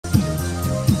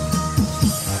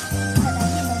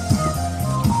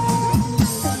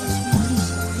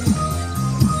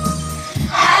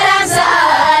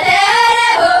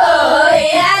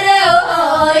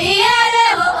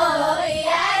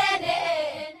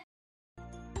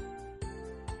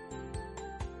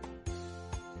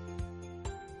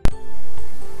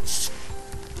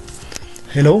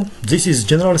Hello, this is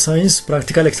General Science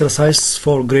Practical Exercise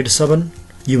for Grade 7,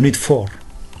 Unit 4.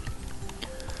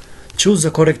 Choose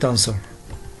the correct answer.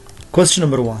 Question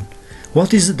number 1.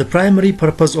 What is the primary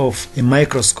purpose of a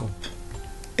microscope?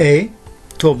 A.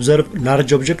 To observe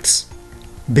large objects.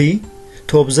 B.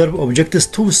 To observe objects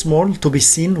too small to be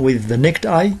seen with the naked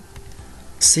eye.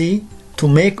 C. To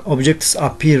make objects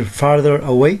appear farther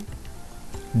away.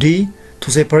 D.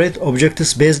 To separate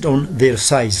objects based on their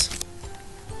size.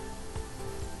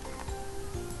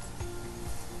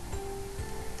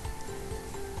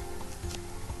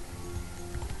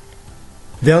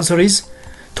 The answer is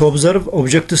to observe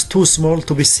objects too small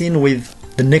to be seen with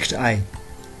the naked eye.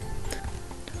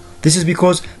 This is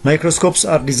because microscopes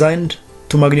are designed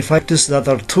to magnify objects that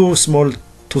are too small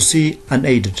to see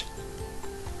unaided.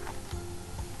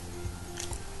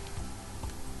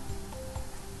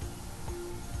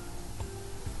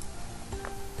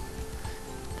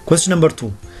 Question number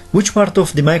 2. Which part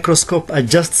of the microscope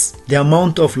adjusts the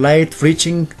amount of light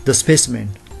reaching the specimen?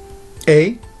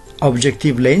 A.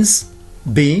 Objective lens.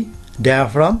 B.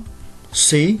 Diaphragm.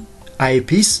 C.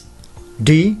 Eyepiece.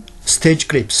 D. Stage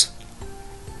clips.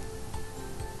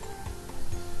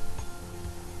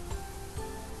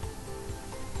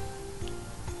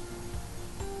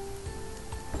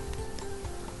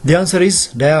 The answer is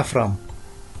diaphragm.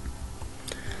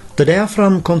 The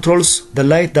diaphragm controls the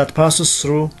light that passes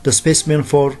through the specimen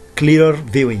for clearer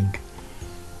viewing.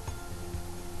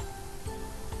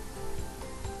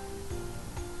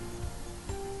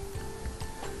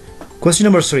 Question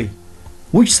number 3.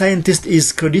 Which scientist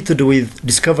is credited with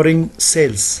discovering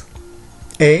cells?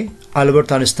 A.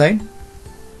 Albert Einstein.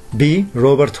 B.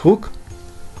 Robert Hooke.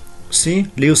 C.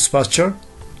 Louis Pasteur.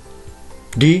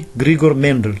 D. Gregor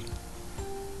Mendel.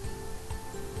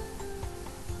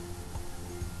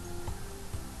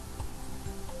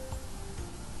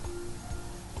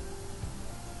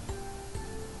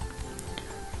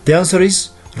 The answer is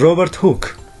Robert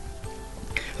Hooke.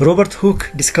 Robert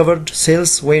Hooke discovered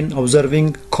cells when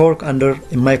observing cork under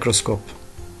a microscope.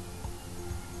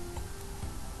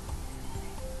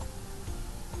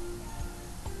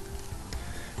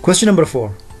 Question number 4.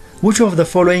 Which of the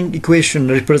following equation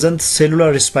represents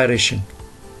cellular respiration?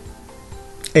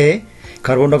 A.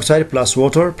 Carbon dioxide plus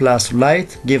water plus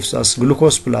light gives us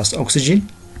glucose plus oxygen.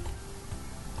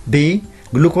 B.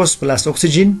 Glucose plus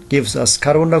oxygen gives us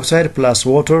carbon dioxide plus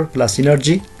water plus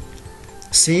energy.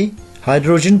 C.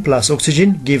 Hydrogen plus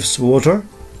oxygen gives water.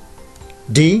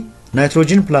 D.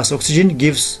 Nitrogen plus oxygen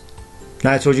gives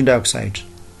nitrogen dioxide.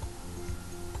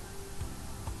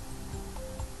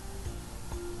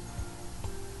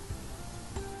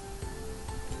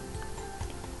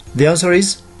 The answer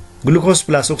is glucose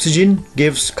plus oxygen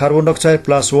gives carbon dioxide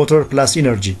plus water plus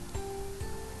energy.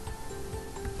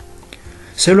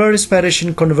 Cellular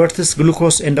respiration converts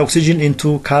glucose and oxygen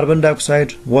into carbon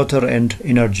dioxide, water, and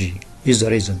energy is the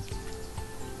reason.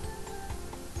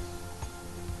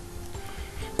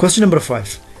 Question number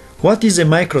 5. What is a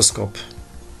microscope?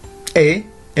 A.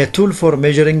 A tool for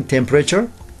measuring temperature.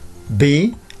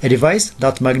 B. A device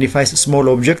that magnifies small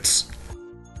objects.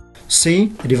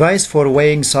 C. A device for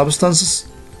weighing substances.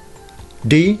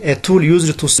 D. A tool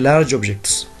used to see large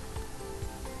objects.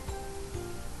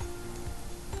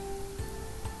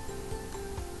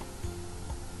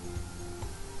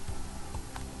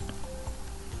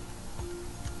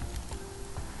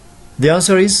 The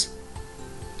answer is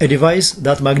a device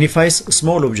that magnifies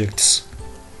small objects.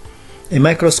 A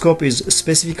microscope is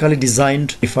specifically designed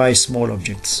to magnify small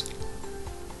objects.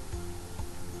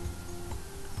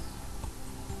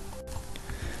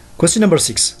 Question number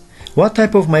 6. What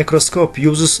type of microscope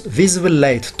uses visible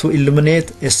light to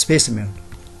illuminate a specimen?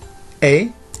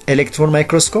 A. Electron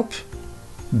microscope.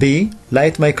 B.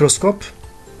 Light microscope.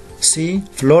 C.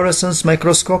 Fluorescence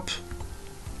microscope.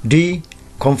 D.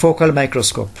 Confocal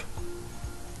microscope.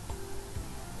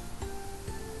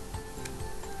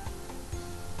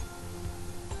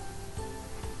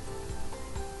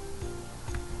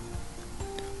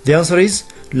 The answer is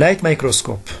light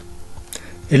microscope.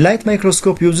 A light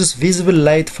microscope uses visible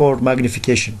light for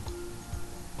magnification.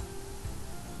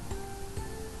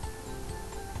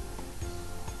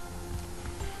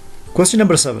 Question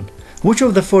number 7. Which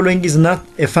of the following is not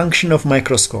a function of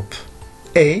microscope?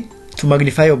 A. To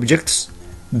magnify objects.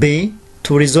 B.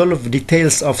 To resolve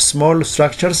details of small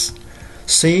structures.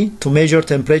 C. To measure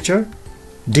temperature.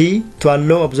 D. To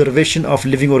allow observation of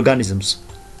living organisms.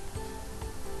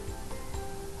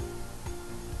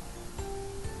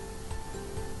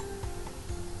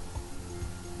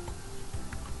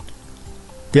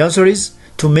 The answer is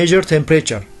to measure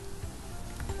temperature.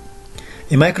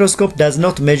 A microscope does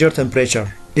not measure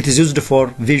temperature. It is used for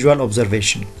visual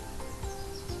observation.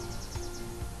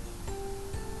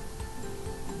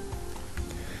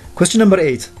 Question number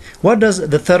 8. What does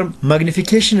the term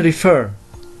magnification refer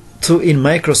to in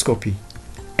microscopy?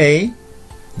 A.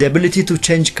 The ability to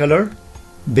change color.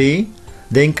 B.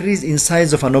 The increase in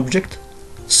size of an object.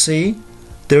 C.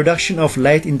 The reduction of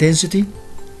light intensity.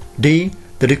 D.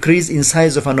 The decrease in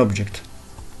size of an object.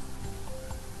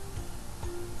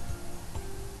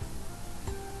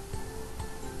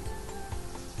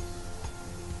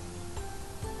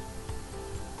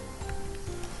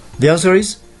 The answer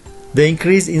is the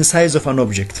increase in size of an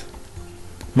object.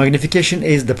 Magnification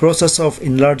is the process of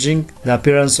enlarging the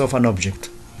appearance of an object.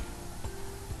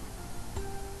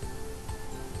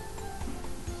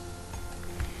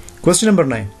 Question number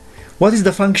 9. What is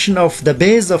the function of the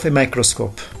base of a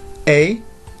microscope? A.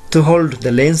 To hold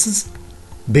the lenses.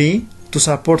 B. To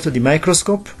support the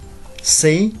microscope.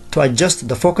 C. To adjust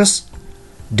the focus.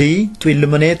 D. To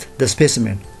illuminate the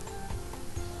specimen.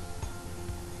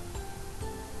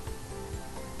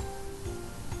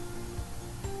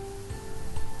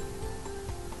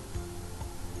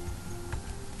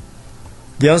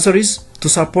 The answer is to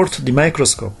support the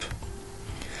microscope.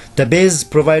 The base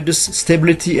provides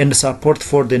stability and support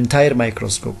for the entire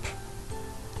microscope.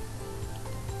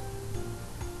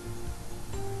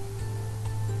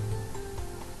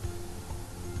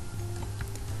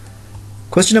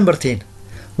 Question number 10.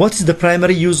 What is the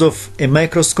primary use of a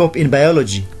microscope in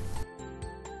biology?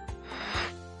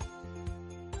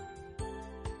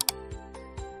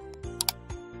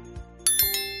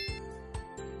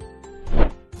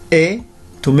 A.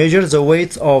 To measure the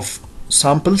weight of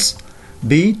samples.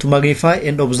 B. To magnify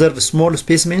and observe small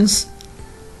specimens.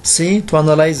 C. To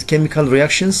analyze chemical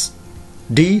reactions.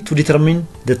 D. To determine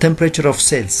the temperature of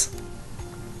cells.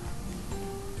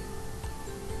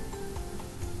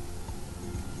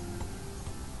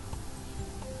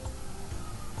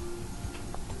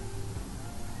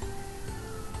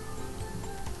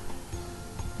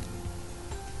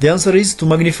 The answer is to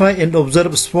magnify and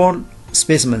observe small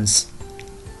specimens.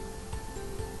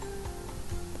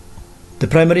 The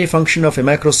primary function of a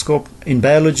microscope in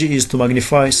biology is to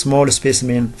magnify small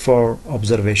specimens for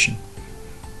observation.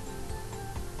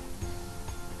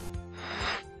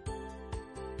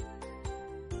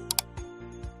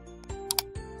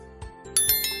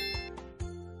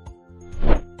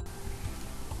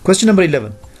 Question number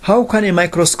 11. How can a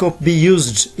microscope be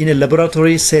used in a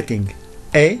laboratory setting?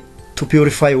 A. To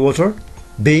purify water.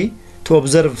 B. To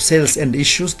observe cells and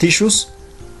tissues.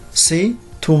 C.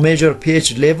 To measure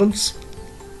pH levels.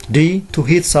 D. To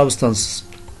heat substances.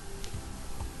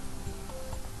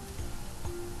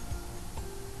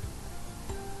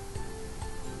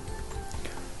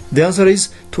 The answer is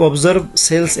to observe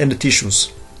cells and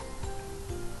tissues.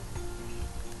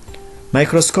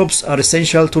 Microscopes are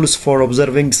essential tools for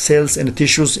observing cells and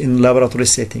tissues in laboratory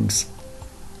settings.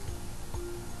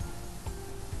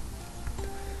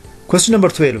 Question number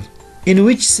 12. In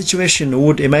which situation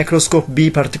would a microscope be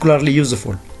particularly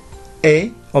useful?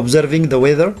 A. Observing the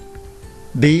weather.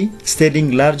 B.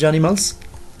 Studying large animals.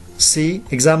 C.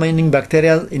 Examining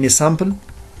bacteria in a sample.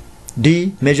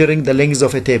 D. Measuring the length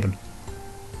of a table.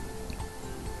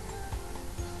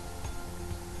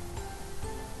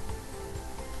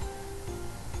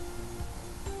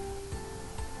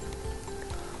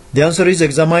 The answer is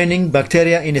examining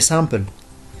bacteria in a sample.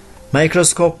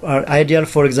 Microscopes are ideal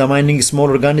for examining small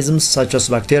organisms such as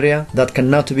bacteria that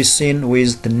cannot be seen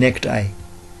with the naked eye.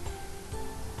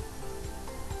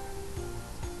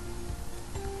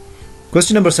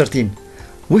 Question number 13.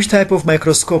 Which type of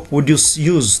microscope would you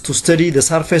use to study the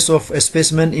surface of a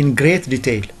specimen in great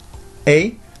detail?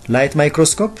 A. Light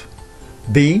microscope.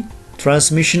 B.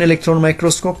 Transmission electron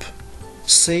microscope.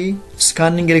 C.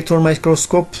 Scanning electron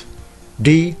microscope.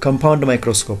 D. Compound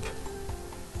microscope.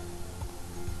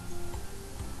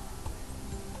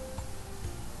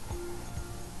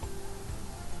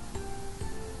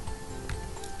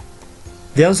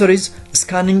 The answer is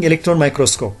scanning electron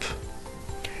microscope.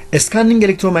 A scanning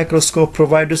electron microscope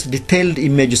provides detailed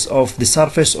images of the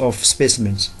surface of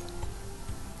specimens.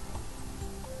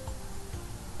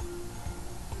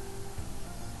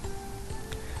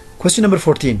 Question number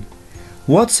 14.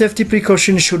 What safety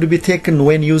precautions should be taken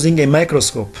when using a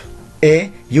microscope?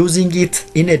 A. Using it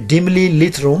in a dimly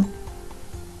lit room.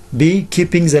 B.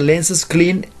 Keeping the lenses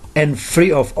clean and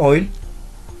free of oil.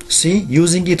 C.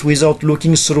 Using it without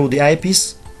looking through the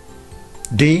eyepiece.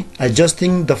 D.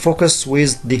 Adjusting the focus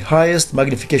with the highest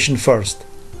magnification first.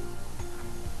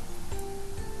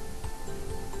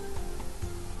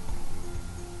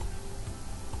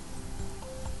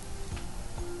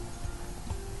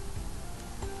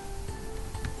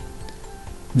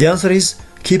 The answer is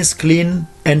keep it clean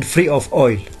and free of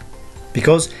oil,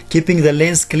 because keeping the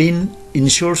lens clean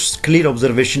ensures clear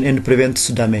observation and prevents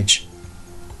damage.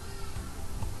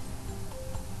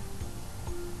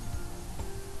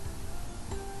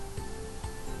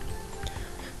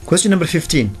 Question number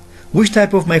 15. Which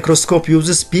type of microscope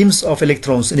uses beams of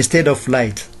electrons instead of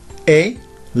light? A.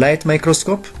 Light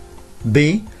microscope.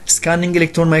 B. Scanning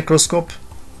electron microscope.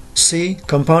 C.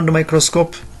 Compound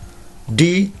microscope.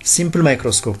 D. Simple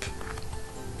microscope.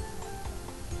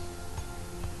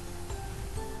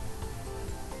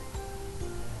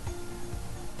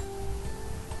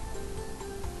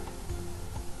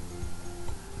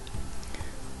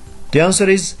 The answer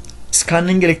is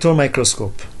scanning electron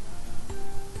microscope.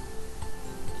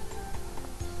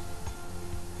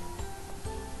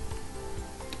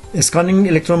 A scanning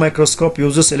electron microscope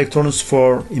uses electrons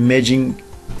for imaging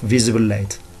visible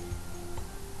light.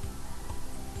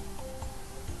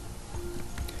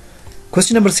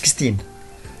 Question number 16.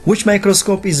 Which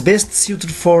microscope is best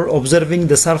suited for observing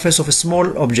the surface of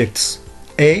small objects?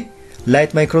 A.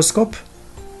 Light microscope.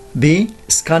 B.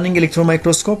 Scanning electron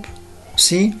microscope.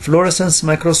 C. Fluorescence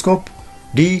microscope.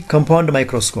 D. Compound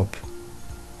microscope.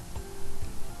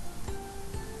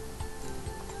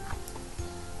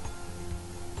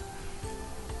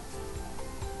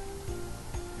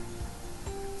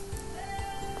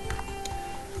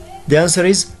 The answer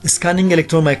is scanning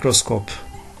electron microscope.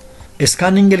 A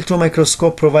scanning electron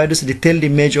microscope provides a detailed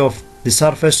image of the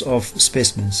surface of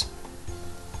specimens.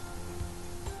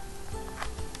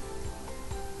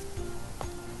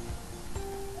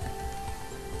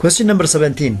 Question number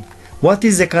 17. What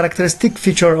is the characteristic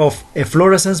feature of a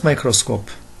fluorescence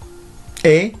microscope?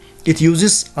 A. It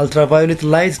uses ultraviolet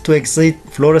light to excite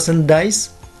fluorescent dyes.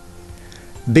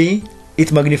 B.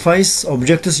 It magnifies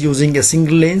objects using a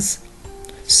single lens.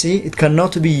 C. It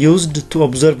cannot be used to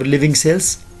observe living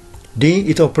cells. D.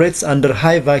 It operates under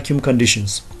high vacuum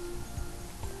conditions.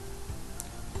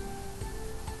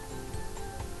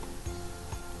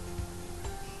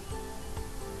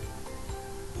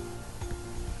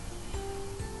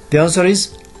 The answer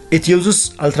is it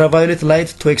uses ultraviolet light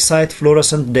to excite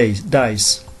fluorescent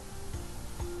dyes.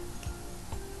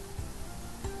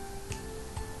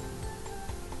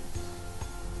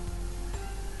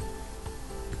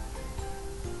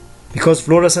 Because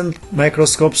fluorescent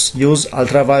microscopes use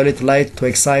ultraviolet light to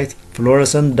excite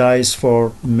fluorescent dyes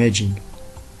for imaging.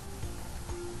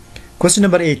 Question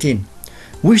number 18.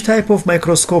 Which type of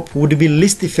microscope would be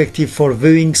least effective for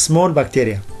viewing small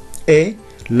bacteria? A.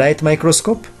 Light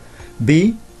microscope.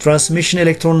 B. Transmission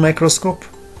electron microscope.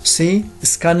 C.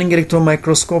 Scanning electron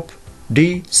microscope.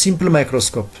 D. Simple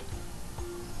microscope.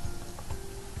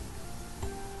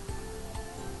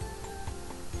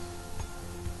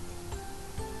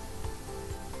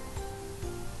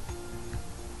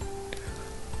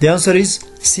 The answer is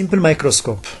simple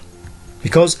microscope,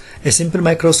 because a simple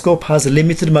microscope has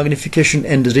limited magnification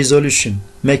and resolution,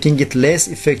 making it less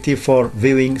effective for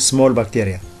viewing small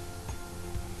bacteria.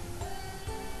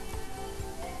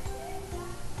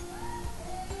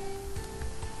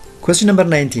 Question number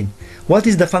 19. What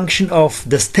is the function of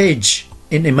the stage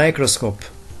in a microscope?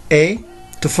 A.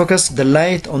 To focus the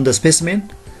light on the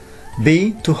specimen.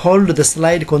 B. To hold the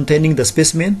slide containing the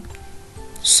specimen.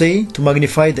 C. To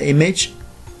magnify the image.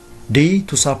 D.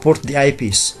 To support the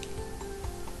eyepiece.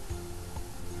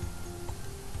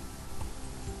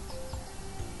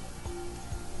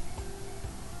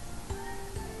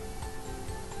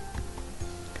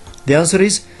 The answer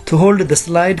is to hold the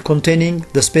slide containing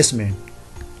the specimen.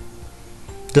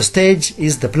 The stage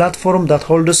is the platform that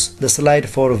holds the slide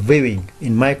for viewing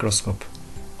in microscope.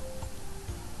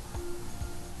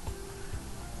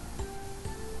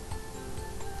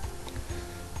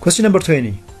 Question number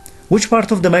 20. Which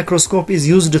part of the microscope is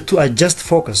used to adjust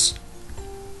focus?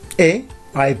 A.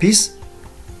 Eyepiece.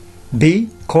 B.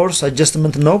 Coarse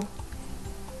adjustment knob.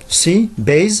 C.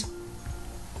 Base.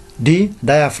 D.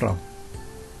 Diaphragm.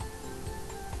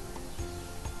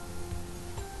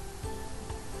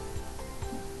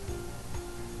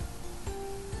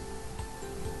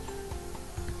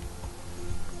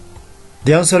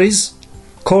 The answer is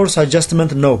coarse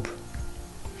adjustment knob.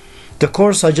 The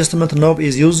coarse adjustment knob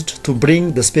is used to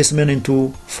bring the specimen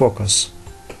into focus.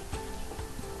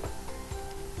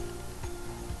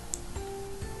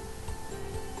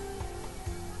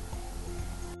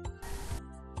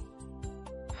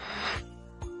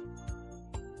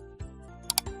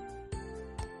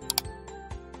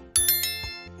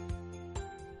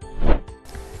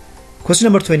 Question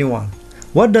number 21.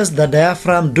 What does the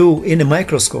diaphragm do in a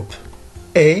microscope?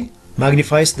 A.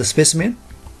 Magnifies the specimen.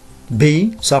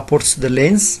 B. Supports the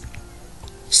lens.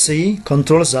 C.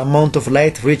 Controls the amount of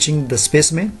light reaching the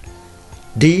specimen.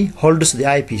 D. Holds the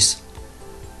eyepiece.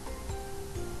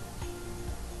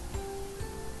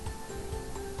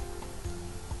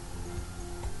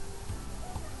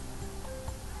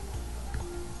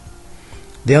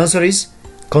 The answer is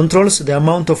controls the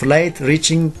amount of light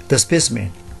reaching the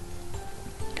specimen.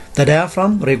 The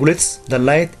diaphragm regulates the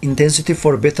light intensity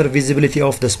for better visibility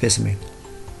of the specimen.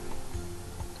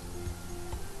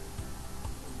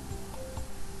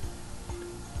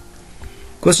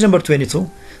 Question number 22.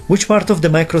 Which part of the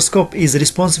microscope is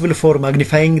responsible for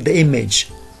magnifying the image?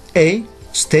 A.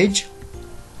 Stage.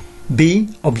 B.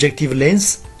 Objective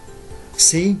lens.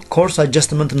 C. Coarse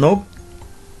adjustment knob.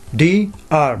 D.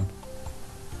 Arm.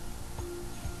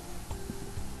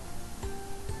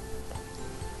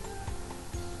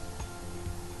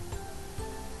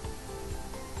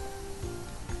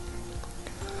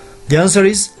 The answer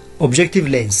is objective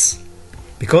lens,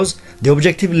 because the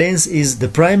objective lens is the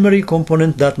primary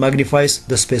component that magnifies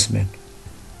the specimen.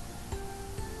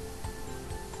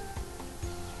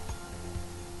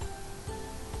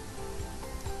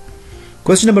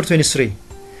 Question number 23.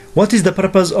 What is the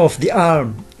purpose of the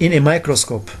arm in a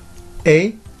microscope?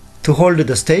 A. To hold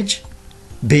the stage.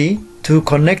 B. To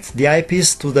connect the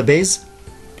eyepiece to the base.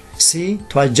 C.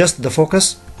 To adjust the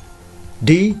focus.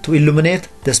 D. To illuminate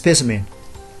the specimen.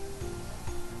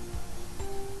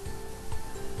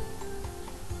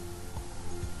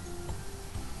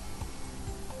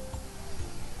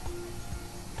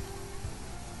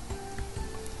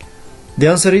 The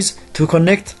answer is to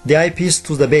connect the eyepiece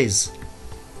to the base.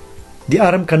 The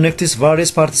arm connects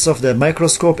various parts of the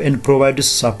microscope and provides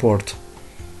support.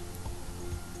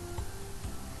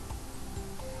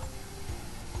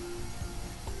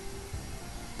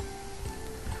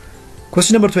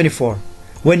 Question number 24.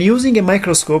 When using a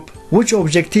microscope, which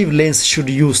objective lens should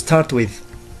you start with?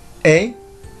 A.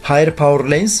 Higher power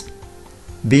lens.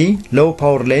 B. Low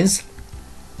power lens.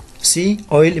 C.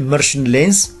 Oil immersion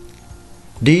lens.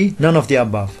 D. None of the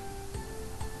above.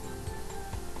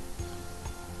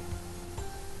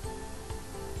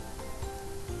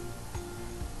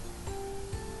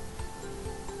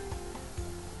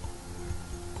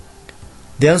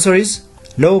 The answer is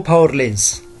low power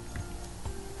lens,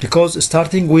 because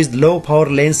starting with low power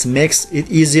lens makes it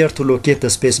easier to locate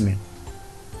the specimen.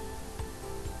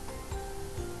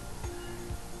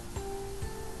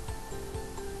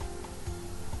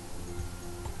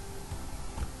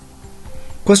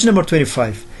 Question number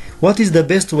 25. What is the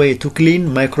best way to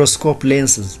clean microscope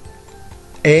lenses?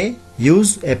 A.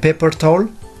 Use a paper towel.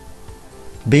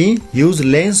 B. Use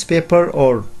lens paper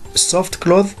or soft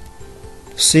cloth.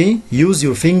 C. Use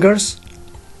your fingers.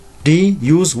 D.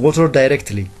 Use water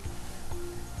directly.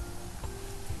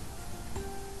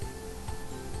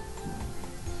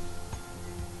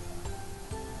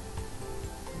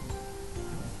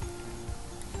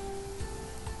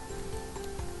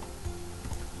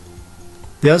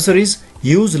 The answer is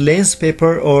use lens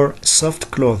paper or soft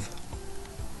cloth,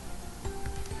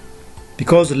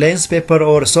 because lens paper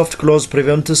or soft cloth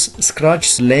prevents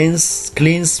scratches, lens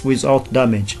cleans without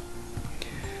damage.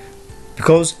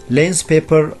 Because lens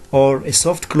paper or a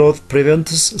soft cloth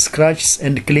prevents scratches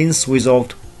and cleans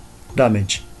without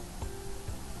damage.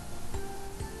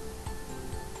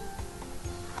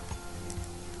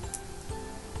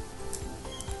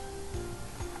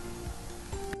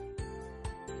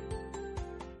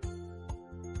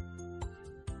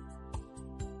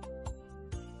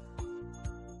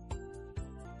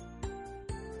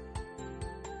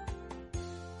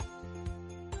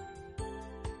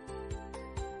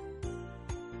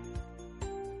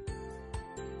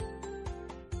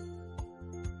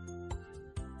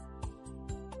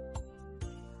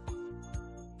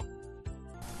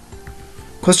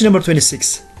 Question number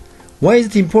 26. Why is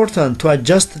it important to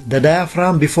adjust the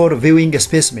diaphragm before viewing a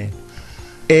specimen?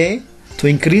 A. To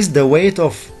increase the weight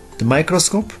of the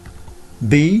microscope.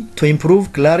 B. To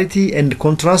improve clarity and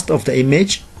contrast of the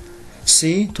image.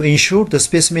 C. To ensure the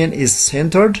specimen is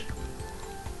centered.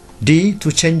 D.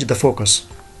 To change the focus.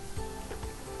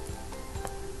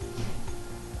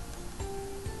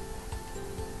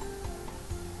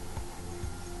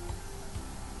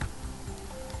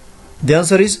 The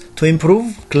answer is to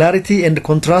improve clarity and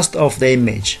contrast of the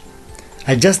image.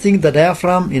 Adjusting the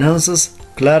diaphragm enhances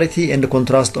clarity and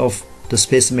contrast of the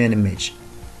specimen image.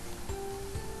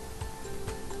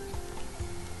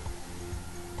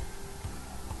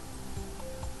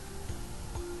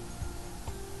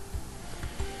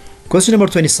 Question number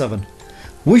 27.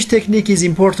 Which technique is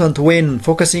important when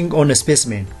focusing on a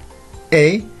specimen?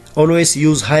 A. Always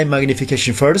use high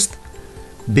magnification first.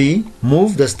 B.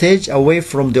 Move the stage away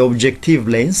from the objective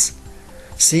lens.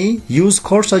 C. Use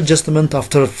coarse adjustment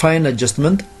after fine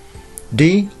adjustment.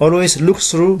 D. Always look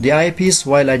through the eyepiece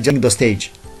while adjusting the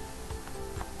stage.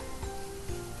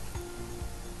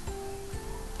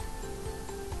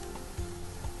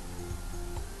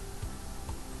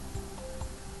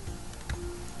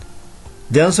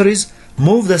 The answer is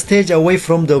move the stage away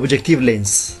from the objective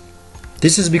lens.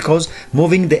 This is because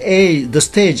moving the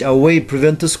stage away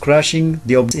prevents crashing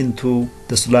the object into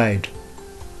the slide.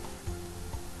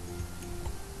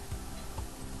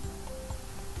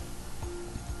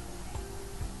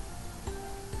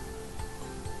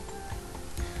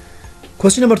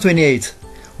 Question number 28.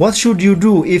 What should you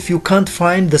do if you can't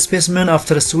find the specimen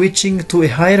after switching to a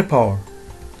higher power?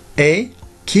 A.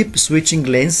 Keep switching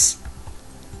lens.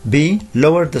 B.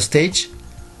 Lower the stage.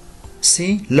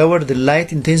 C. Lower the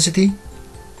light intensity.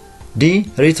 D.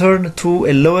 Return to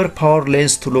a lower power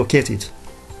lens to locate it.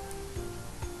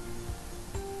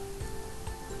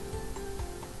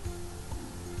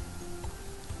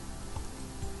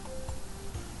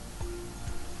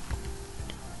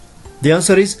 The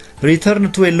answer is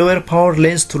return to a lower power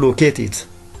lens to locate it.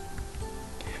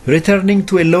 Returning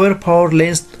to a lower power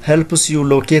lens helps you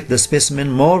locate the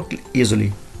specimen more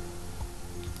easily.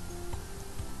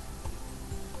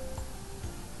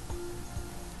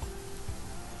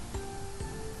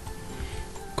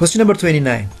 Question number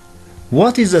 29.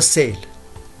 What is a cell?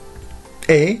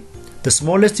 A. The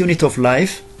smallest unit of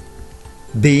life.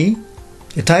 B.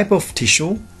 A type of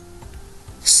tissue.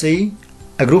 C.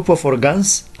 A group of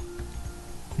organs.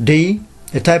 D.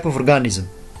 A type of organism.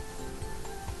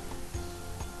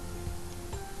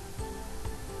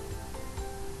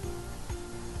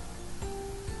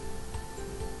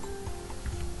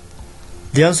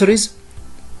 The answer is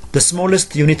the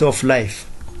smallest unit of life.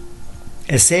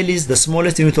 A cell is the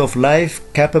smallest unit of life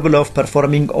capable of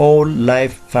performing all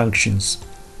life functions.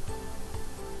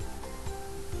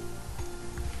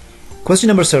 Question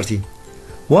number 30.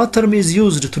 What term is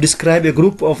used to describe a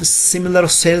group of similar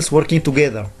cells working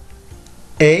together?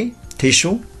 A.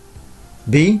 Tissue.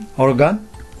 B. Organ.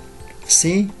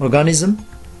 C. Organism.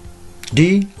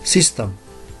 D. System.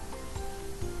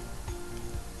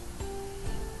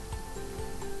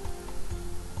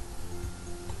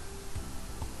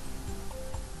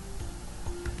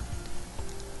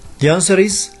 The answer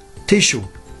is tissue.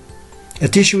 A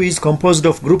tissue is composed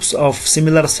of groups of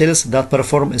similar cells that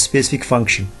perform a specific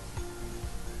function.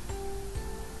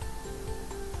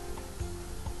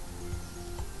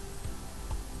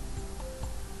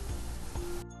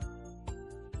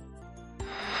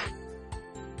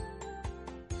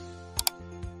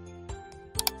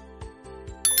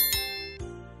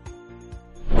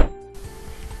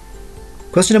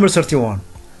 Question number 31.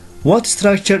 What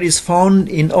structure is found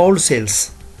in all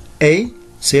cells? A.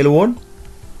 Cell wall.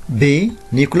 B.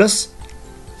 Nucleus.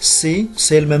 C.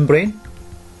 Cell membrane.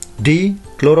 D.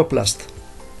 Chloroplast.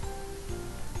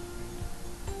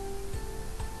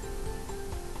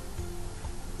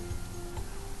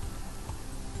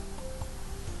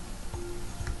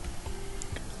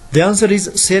 The answer is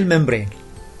cell membrane,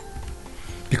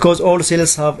 because all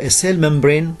cells have a cell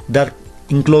membrane that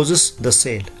encloses the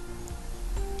cell.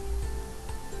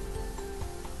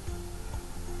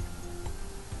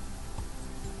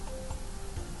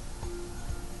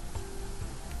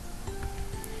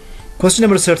 Question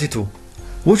number 32.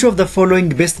 Which of the following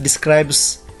best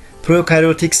describes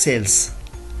prokaryotic cells?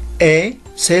 A.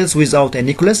 Cells without a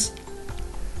nucleus.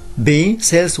 B.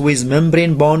 Cells with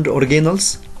membrane-bound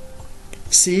organelles.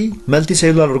 C.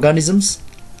 Multicellular organisms.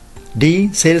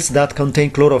 D. Cells that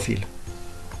contain chlorophyll.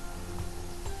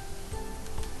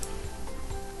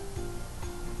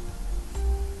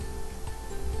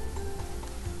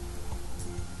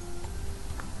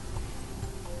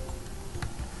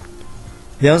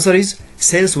 The answer is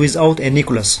cells without a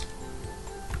nucleus.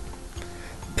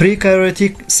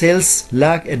 Prekaryotic cells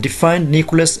lack a defined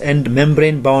nucleus and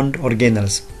membrane-bound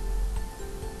organelles.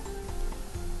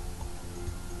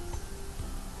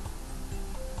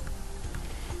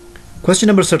 Question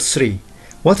number 33.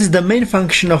 What is the main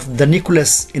function of the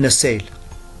nucleus in a cell?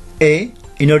 A.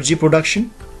 Energy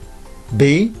production.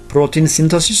 B. Protein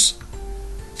synthesis.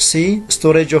 C.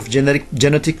 Storage of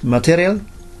genetic material.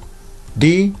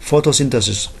 D.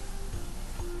 Photosynthesis.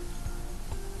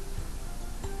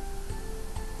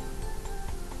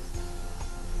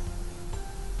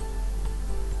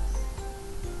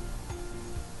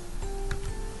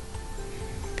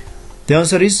 The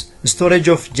answer is storage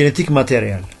of genetic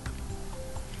material.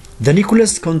 The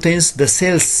nucleus contains the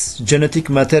cell's genetic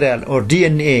material or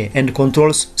DNA and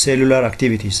controls cellular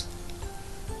activities.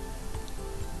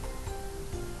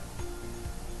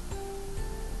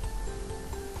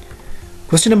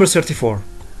 Question number 34.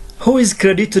 Who is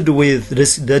credited with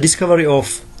the discovery of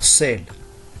cell?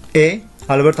 A.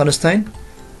 Albert Einstein,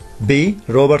 B.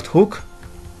 Robert Hooke,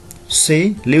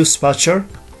 C. Louis Pasteur,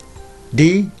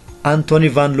 D. Anthony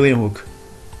van Leeuwenhoek.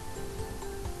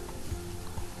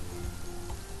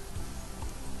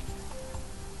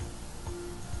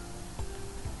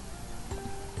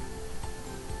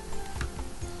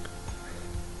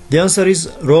 The answer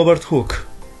is Robert Hooke.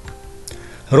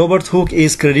 Robert Hooke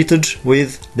is credited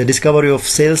with the discovery of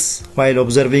cells while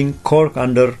observing cork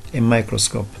under a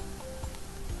microscope.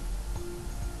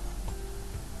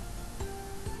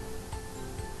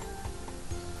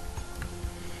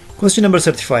 Question number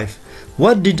 35.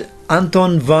 What did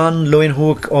Anton van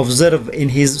Leeuwenhoek observe in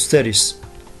his studies?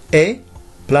 A.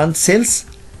 Plant cells,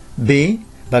 B.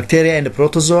 Bacteria and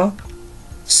protozoa,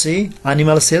 C.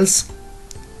 Animal cells,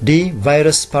 D.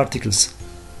 Virus particles.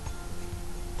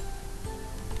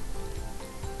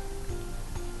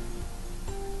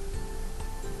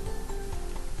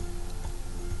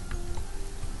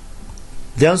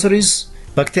 The answer is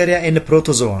bacteria and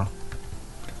protozoa.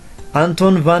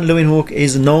 Anton van Leeuwenhoek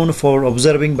is known for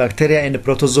observing bacteria and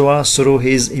protozoa through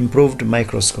his improved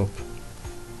microscope.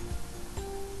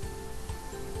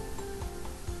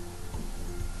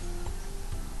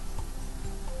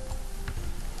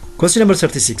 Question number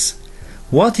 36.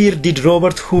 What year did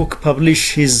Robert Hooke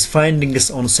publish his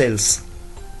findings on cells?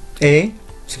 A.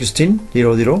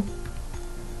 1600,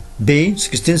 B.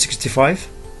 1665,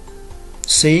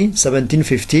 C.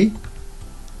 1750,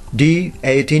 D.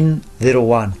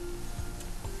 1801.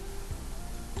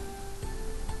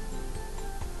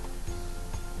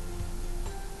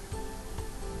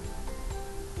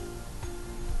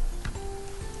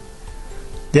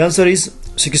 The answer is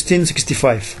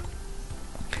 1665.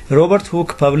 Robert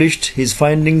Hooke published his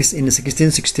findings in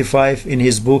 1665 in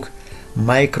his book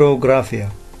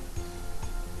Micrographia.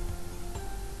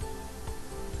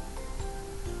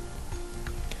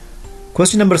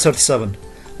 Question number 37.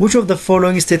 Which of the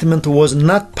following statement was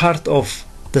not part of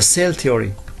the cell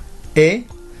theory? A.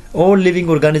 All living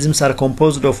organisms are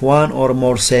composed of one or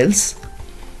more cells.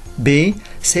 B.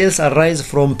 Cells arise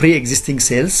from pre-existing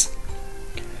cells.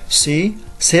 C.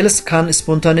 Cells can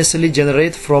spontaneously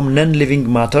generate from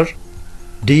non-living matter.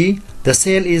 D. The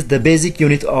cell is the basic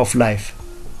unit of life.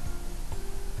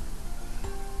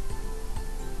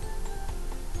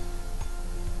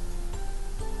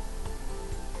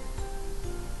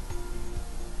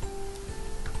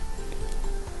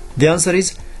 The answer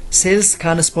is cells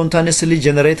can spontaneously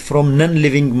generate from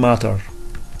non-living matter.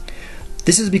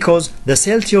 This is because the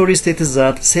cell theory states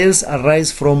that cells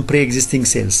arise from pre-existing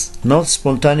cells, not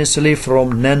spontaneously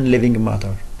from non-living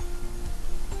matter.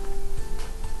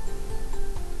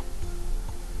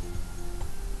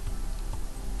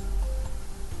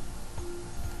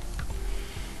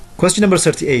 Question number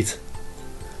 38.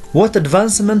 What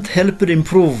advancement helped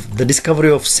improve the discovery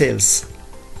of cells?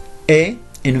 A.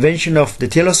 Invention of the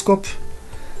telescope,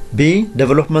 B.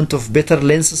 Development of better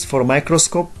lenses for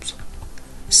microscopes,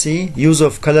 C. Use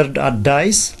of colored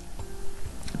dyes,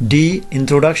 D.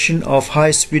 Introduction of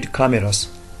high-speed cameras.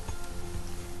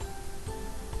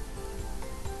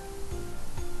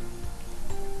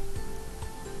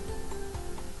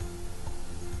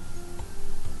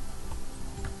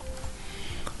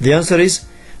 The answer is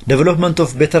development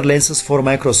of better lenses for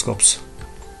microscopes.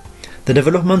 The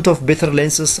development of better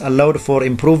lenses allowed for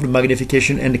improved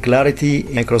magnification and clarity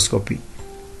in microscopy.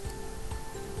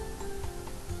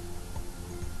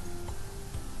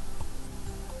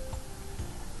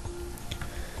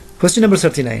 Question number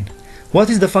 39.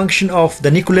 What is the function of the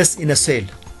nucleus in a cell?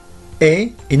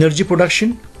 A. Energy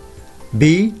production,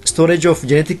 B. Storage of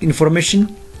genetic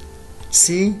information,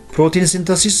 C. Protein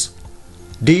synthesis,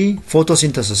 D.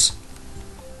 Photosynthesis.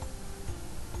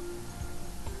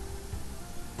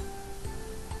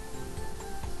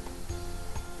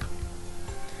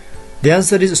 The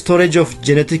answer is storage of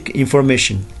genetic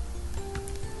information.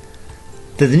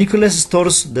 The nucleus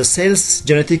stores the cell's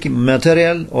genetic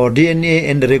material or DNA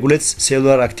and regulates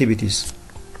cellular activities.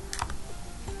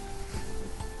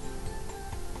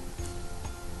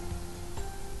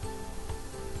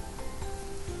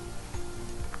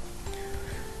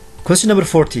 Question number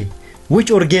 40. Which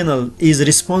organelle is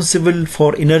responsible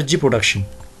for energy production?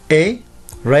 A.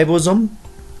 Ribosome,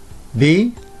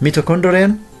 B.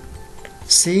 Mitochondrion,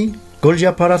 C. Golgi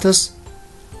apparatus,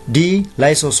 D.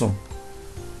 Lysosome.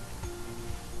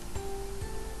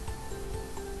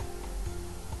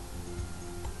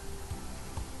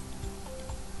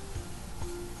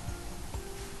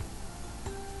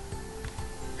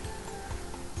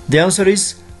 The answer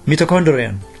is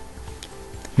mitochondrion.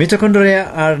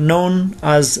 Mitochondria are known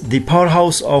as the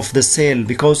powerhouse of the cell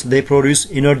because they produce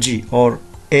energy or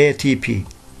ATP.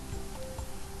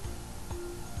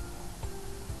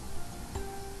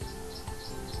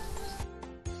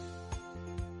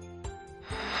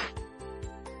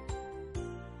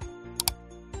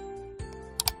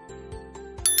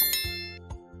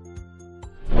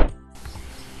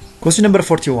 Question number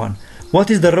 41.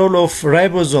 What is the role of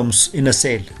ribosomes in a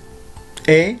cell?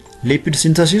 A. Lipid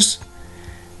synthesis.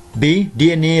 B.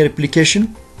 DNA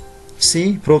replication.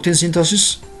 C. Protein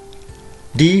synthesis.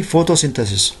 D.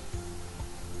 Photosynthesis.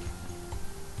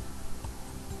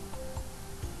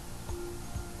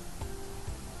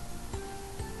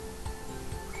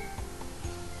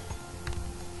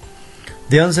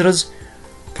 The answer is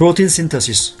protein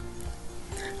synthesis.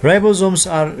 Ribosomes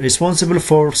are responsible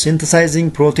for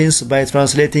synthesizing proteins by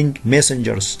translating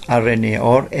messengers, RNA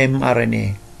or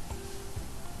mRNA.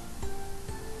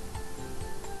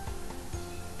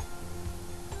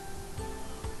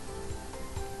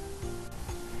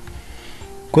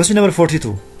 Question number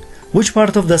 42. Which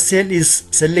part of the cell is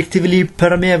selectively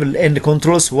permeable and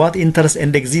controls what enters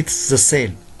and exits the cell?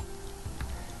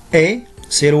 A.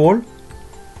 Cell wall.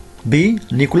 B.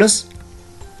 Nucleus.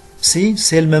 C.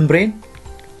 Cell membrane.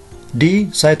 D.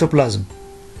 Cytoplasm.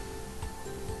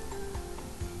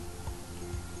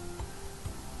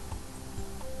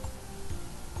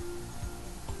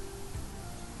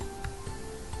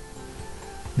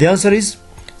 The answer is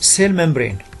cell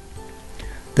membrane.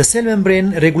 The cell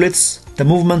membrane regulates the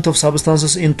movement of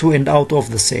substances into and out of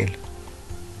the cell.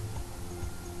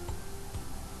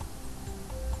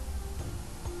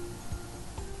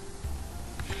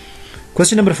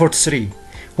 Question number 43.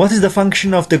 What is the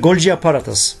function of the Golgi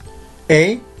apparatus?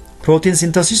 A. Protein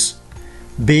synthesis.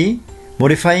 B.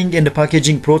 Modifying and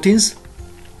packaging proteins.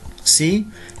 C.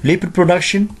 Lipid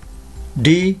production.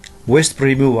 D. Waste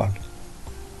removal.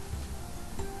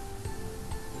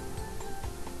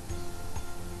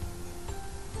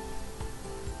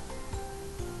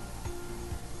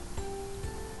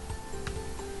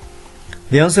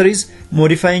 The answer is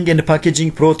modifying and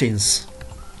packaging proteins.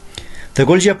 The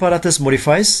Golgi apparatus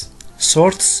modifies,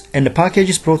 sorts and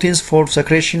packages proteins for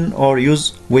secretion or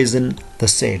use within the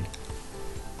cell.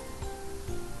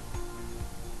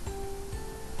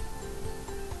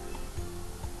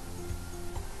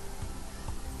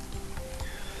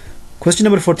 Question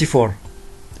number 44.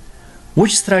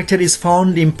 Which structure is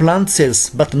found in plant cells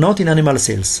but not in animal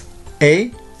cells?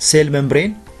 A. Cell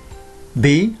membrane.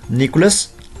 B.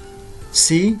 Nucleus.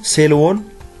 C. Cell wall.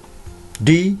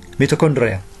 D.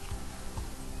 Mitochondria.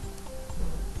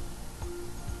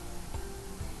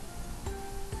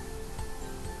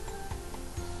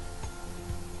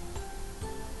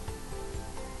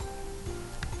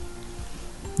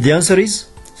 The answer is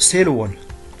cell wall.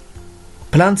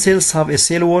 Plant cells have a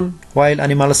cell wall while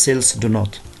animal cells do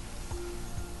not.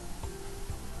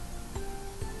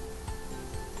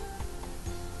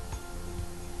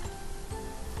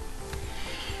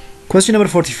 Question number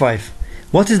 45.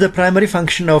 What is the primary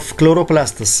function of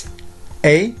chloroplasts?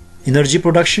 A. Energy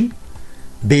production.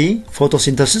 B.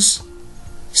 Photosynthesis.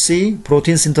 C.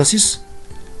 Protein synthesis.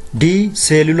 D.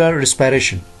 Cellular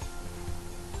respiration.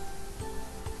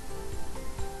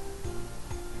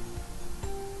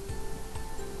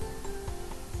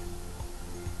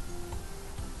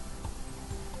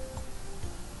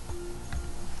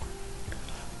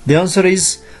 The answer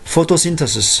is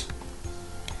photosynthesis.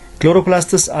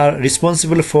 Chloroplasts are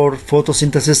responsible for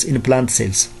photosynthesis in plant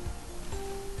cells.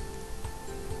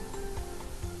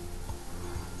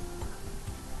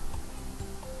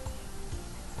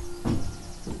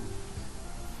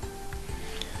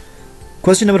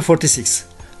 Question number 46.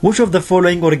 Which of the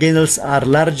following organelles are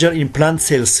larger in plant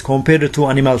cells compared to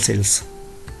animal cells?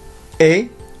 A.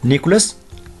 Nucleus.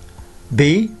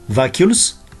 B.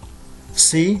 Vacuoles.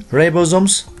 C.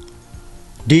 Ribosomes.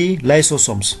 D.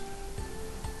 Lysosomes.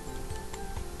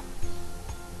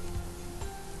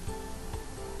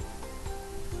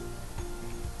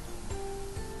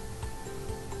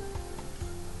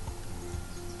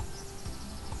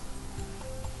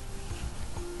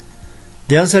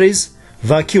 The answer is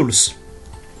vacuoles.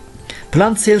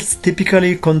 Plant cells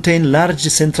typically contain large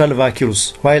central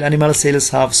vacuoles, while animal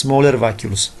cells have smaller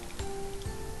vacuoles.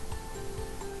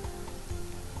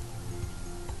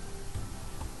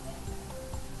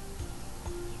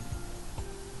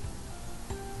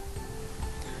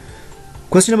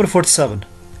 Question number 47.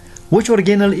 Which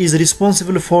organelle is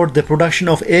responsible for the production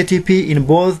of ATP in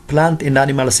both plant and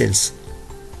animal cells?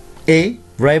 A.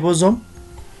 Ribosome.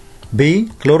 B.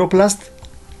 Chloroplast.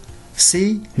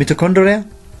 C. Mitochondria.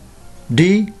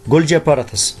 D. Golgi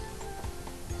apparatus.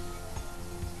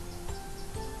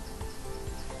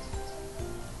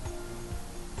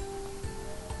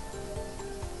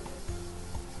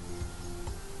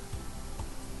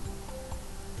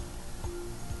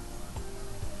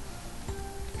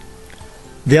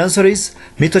 The answer is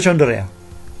mitochondria.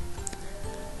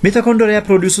 Mitochondria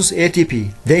produces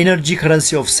ATP, the energy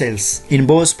currency of cells, in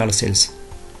both cells.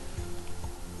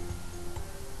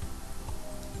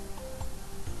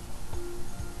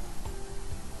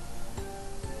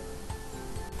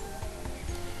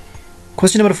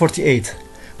 Question number 48.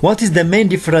 What is the main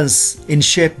difference in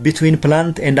shape between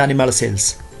plant and animal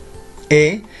cells?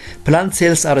 A. Plant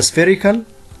cells are spherical,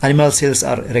 animal cells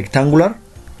are rectangular.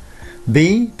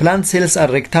 B. Plant cells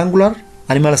are rectangular,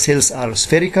 animal cells are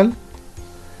spherical.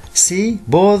 C.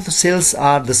 Both cells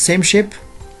are the same shape.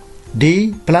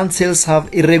 D. Plant cells have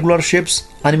irregular shapes,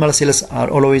 animal cells are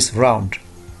always round.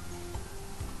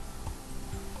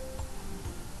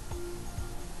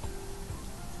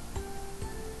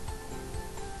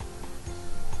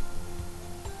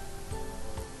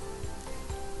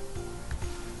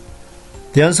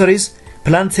 The answer is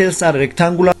plant cells are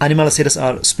rectangular, animal cells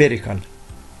are spherical.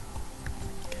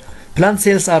 Plant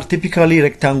cells are typically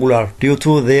rectangular due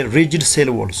to their rigid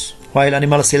cell walls, while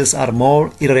animal cells are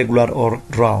more irregular or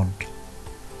round.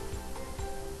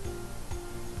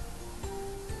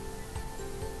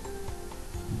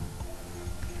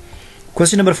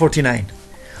 Question number 49.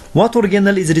 What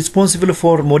organelle is responsible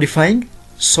for modifying,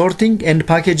 sorting, and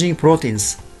packaging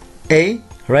proteins? A.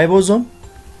 Ribosome.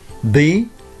 B.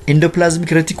 Endoplasmic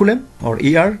reticulum or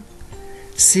ER.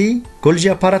 C. Golgi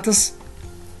apparatus.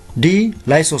 D.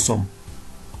 Lysosome.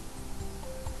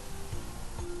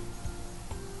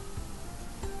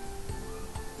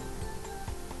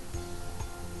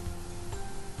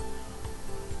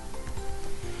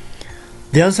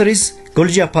 The answer is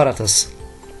Golgi apparatus.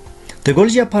 The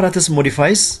Golgi apparatus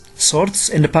modifies, sorts,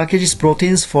 and packages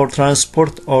proteins for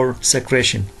transport or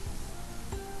secretion.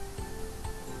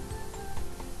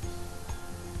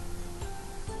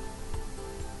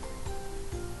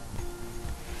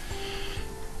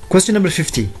 Question number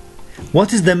 50.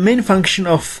 What is the main function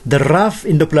of the rough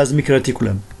endoplasmic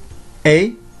reticulum?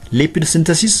 A. Lipid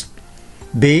synthesis.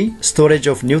 B. Storage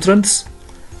of nutrients.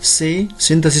 C.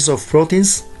 Synthesis of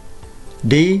proteins.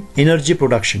 D. Energy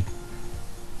production.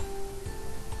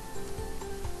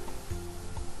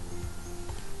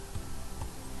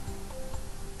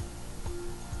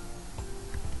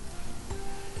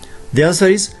 The answer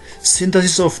is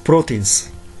synthesis of proteins.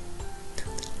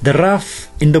 The rough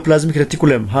endoplasmic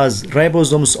reticulum has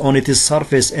ribosomes on its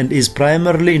surface and is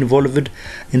primarily involved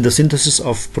in the synthesis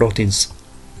of proteins.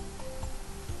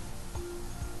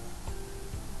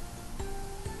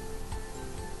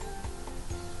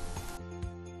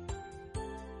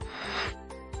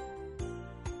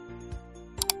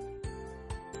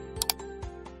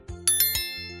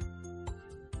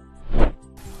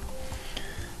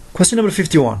 Question number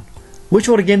 51. Which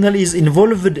organelle is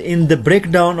involved in the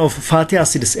breakdown of fatty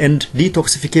acids and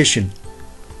detoxification?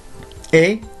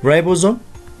 A. Ribosome.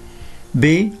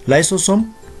 B.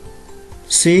 Lysosome.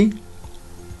 C.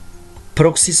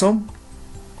 Peroxisome.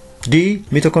 D.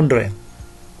 Mitochondria.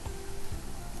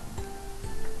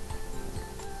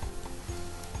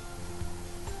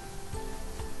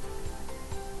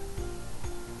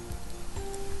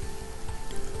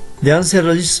 The answer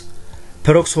is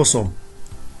peroxisome.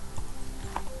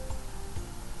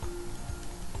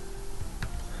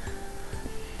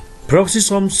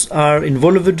 Peroxisomes are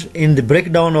involved in the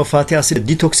breakdown of fatty acid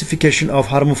detoxification of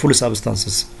harmful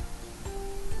substances.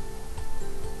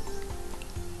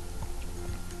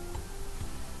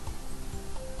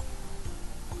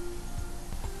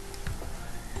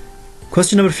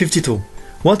 Question number 52.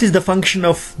 What is the function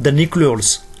of the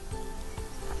nucleoles?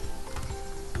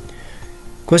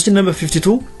 Question number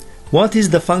 52. What is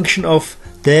the function of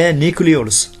the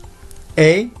nucleoles?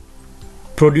 A.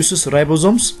 Produces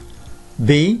ribosomes.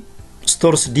 B.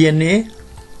 Stores DNA.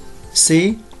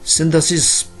 C.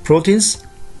 Synthesis proteins.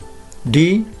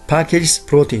 D. Packages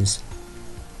proteins.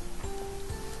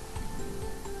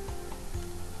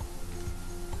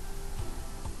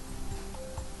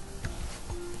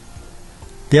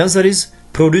 The answer is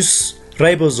produce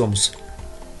ribosomes.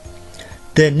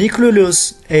 The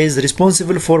nucleolus is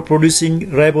responsible for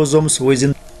producing ribosomes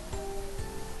within.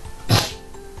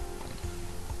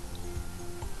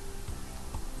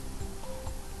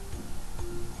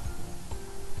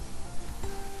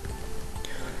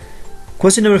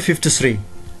 Question number 53.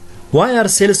 Why are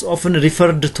cells often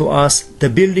referred to as the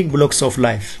building blocks of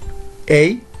life?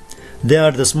 A. They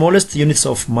are the smallest units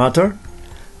of matter.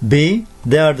 B.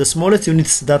 They are the smallest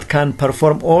units that can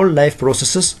perform all life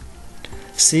processes.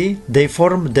 C. They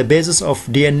form the basis of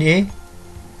DNA.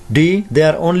 D. They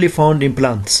are only found in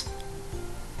plants.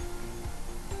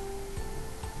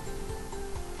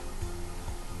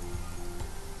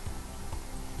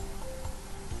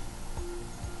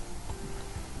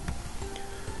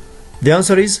 The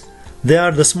answer is they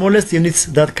are the smallest units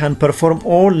that can perform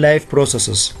all life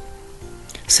processes.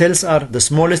 Cells are the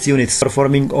smallest units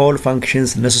performing all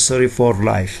functions necessary for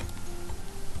life.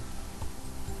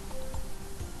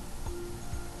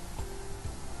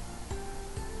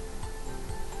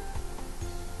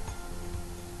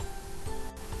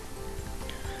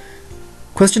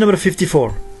 Question number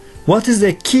 54. What is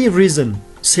the key reason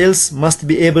cells must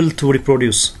be able to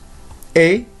reproduce?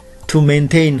 A. To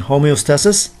maintain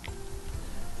homeostasis.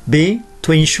 B.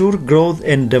 To ensure growth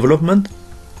and development.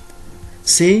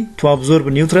 C. To absorb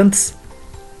nutrients.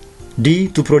 D.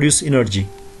 To produce energy.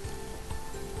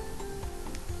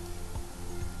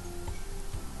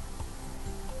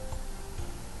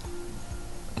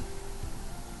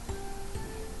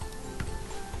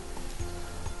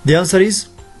 The answer is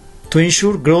to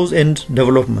ensure growth and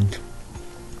development.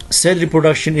 Cell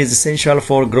reproduction is essential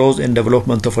for growth and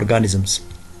development of organisms.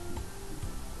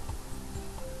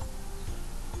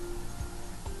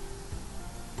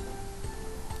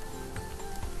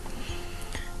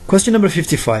 Question number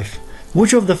 55.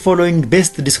 Which of the following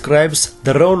best describes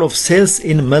the role of cells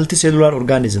in multicellular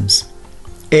organisms?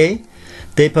 A.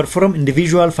 They perform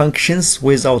individual functions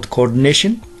without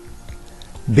coordination.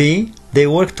 B. They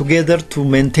work together to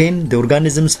maintain the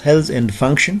organism's health and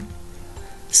function.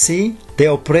 C. They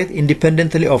operate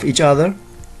independently of each other.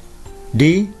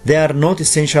 D. They are not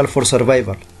essential for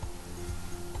survival.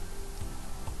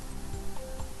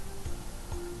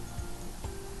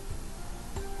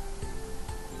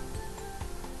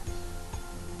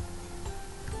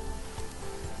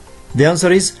 The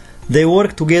answer is they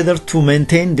work together to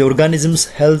maintain the organism's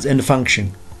health and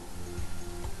function.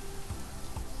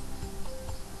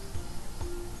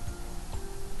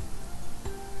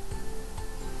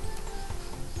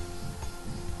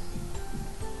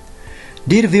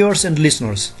 Dear viewers and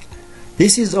listeners,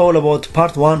 this is all about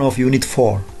part 1 of Unit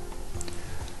 4.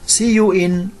 See you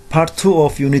in part 2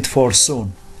 of Unit 4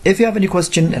 soon. If you have any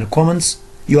questions and comments,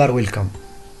 you are welcome.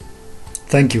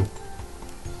 Thank you.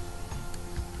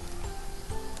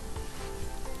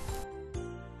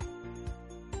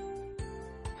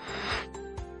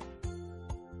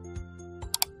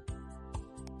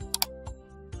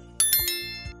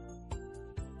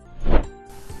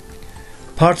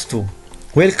 Part 2.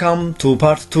 Welcome to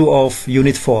part 2 of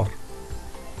Unit 4.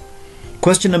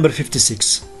 Question number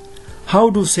 56. How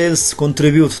do cells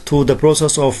contribute to the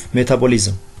process of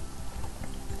metabolism?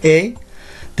 A.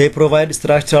 They provide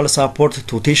structural support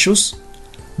to tissues.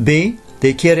 B.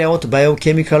 They carry out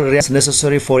biochemical reactions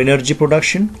necessary for energy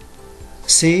production.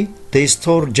 C. They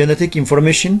store genetic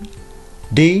information.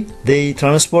 D. They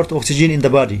transport oxygen in the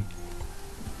body.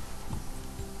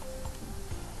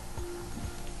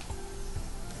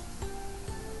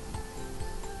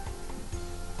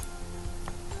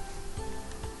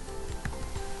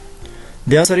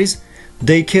 The answer is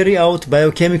they carry out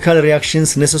biochemical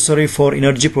reactions necessary for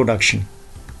energy production.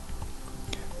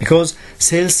 Because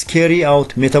cells carry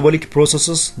out metabolic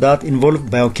processes that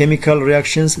involve biochemical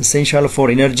reactions essential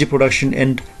for energy production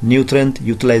and nutrient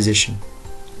utilization.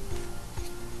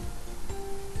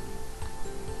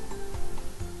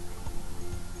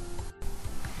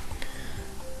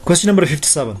 Question number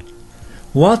 57.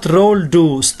 What role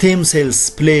do stem cells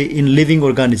play in living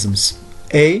organisms?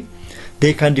 A.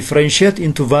 They can differentiate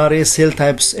into various cell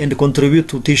types and contribute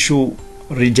to tissue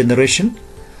regeneration.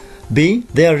 B.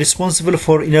 They are responsible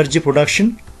for energy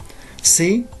production.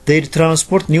 C. They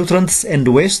transport nutrients and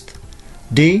waste.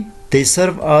 D. They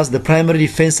serve as the primary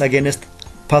defense against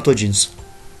pathogens.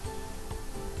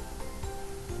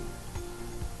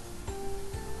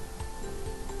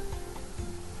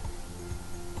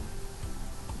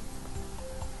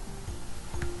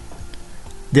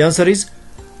 The answer is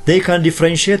they can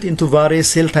differentiate into various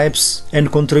cell types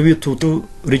and contribute to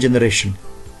regeneration.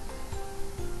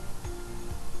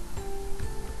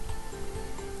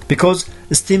 Because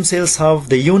stem cells have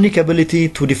the unique ability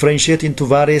to differentiate into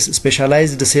various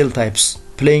specialized cell types,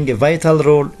 playing a vital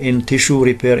role in tissue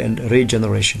repair and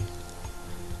regeneration.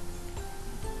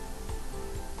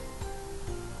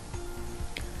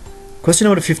 Question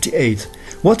number 58.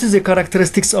 What is the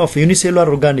characteristics of unicellular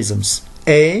organisms?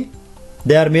 A.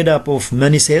 They are made up of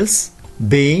many cells.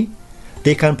 B.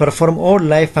 They can perform all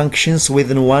life functions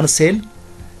within one cell.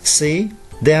 C.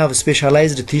 They have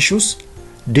specialized tissues.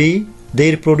 D. They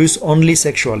reproduce only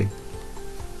sexually.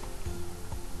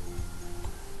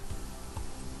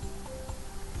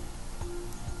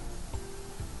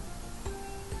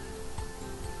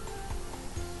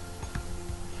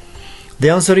 The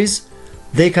answer is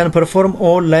they can perform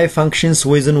all life functions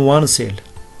within one cell.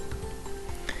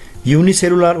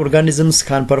 Unicellular organisms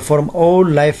can perform all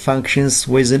life functions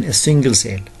within a single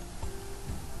cell.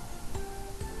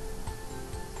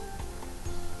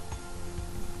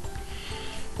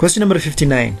 Question number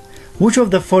 59. Which of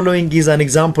the following is an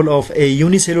example of a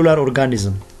unicellular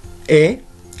organism? A.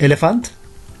 Elephant.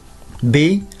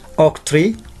 B. Oak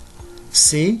tree.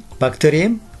 C.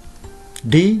 Bacterium.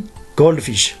 D.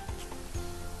 Goldfish.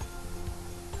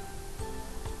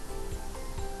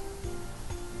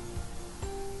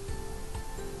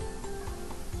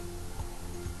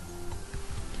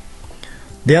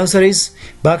 The answer is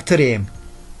bacterium.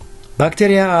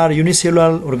 Bacteria are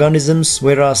unicellular organisms,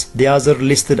 whereas the other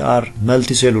listed are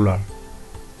multicellular.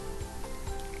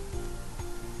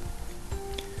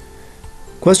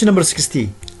 Question number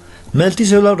 60.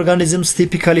 Multicellular organisms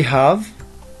typically have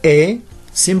A.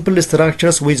 Simple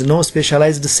structures with no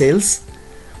specialized cells.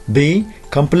 B.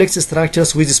 Complex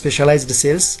structures with specialized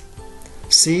cells.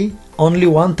 C. Only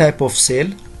one type of cell.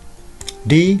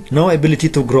 D. No ability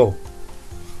to grow.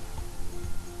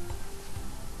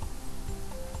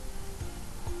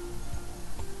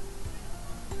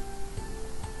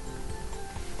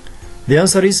 The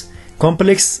answer is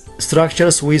complex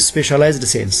structures with specialized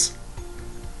cells.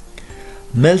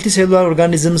 Multicellular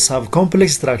organisms have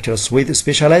complex structures with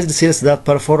specialized cells that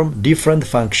perform different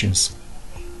functions.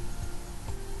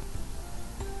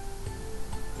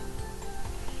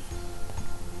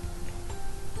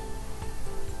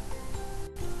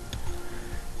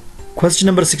 Question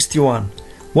number 61.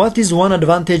 What is one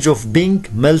advantage of being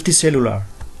multicellular?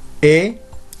 A.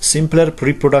 Simpler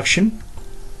reproduction.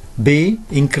 B.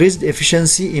 Increased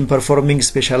efficiency in performing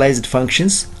specialized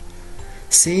functions.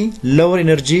 C. Lower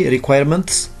energy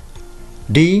requirements.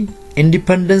 D.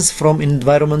 Independence from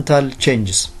environmental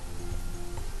changes.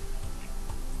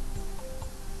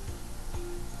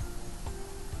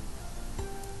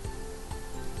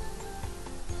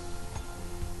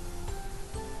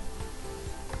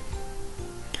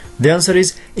 The answer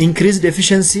is increased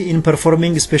efficiency in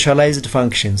performing specialized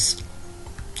functions.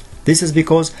 This is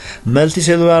because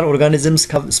multicellular organisms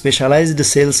have specialized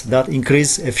cells that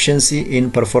increase efficiency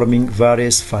in performing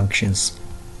various functions.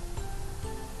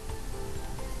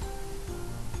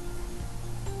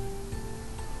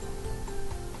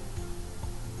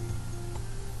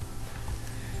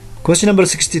 Question number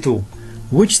 62.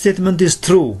 Which statement is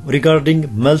true regarding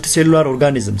multicellular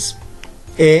organisms?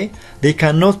 A. They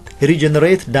cannot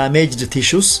regenerate damaged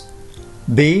tissues.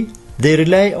 B. They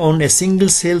rely on a single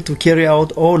cell to carry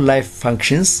out all life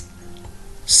functions.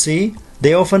 C.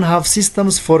 They often have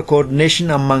systems for coordination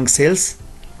among cells.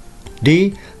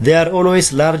 D. They are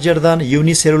always larger than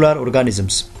unicellular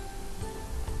organisms.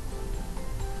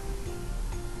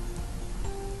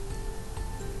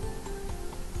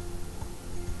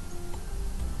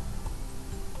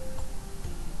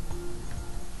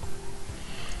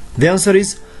 The answer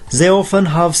is they often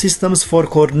have systems for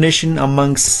coordination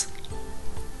amongst.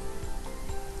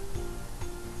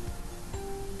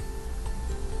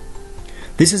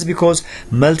 This is because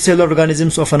multicellular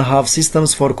organisms often have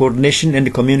systems for coordination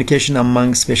and communication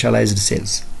among specialized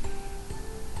cells.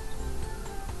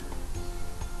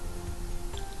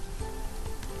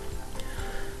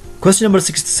 Question number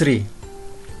 63.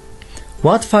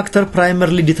 What factor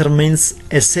primarily determines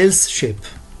a cell's shape?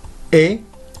 A.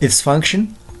 Its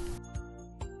function.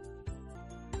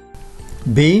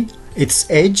 B. Its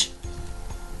age.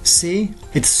 C.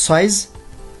 Its size.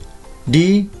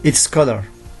 D. Its color.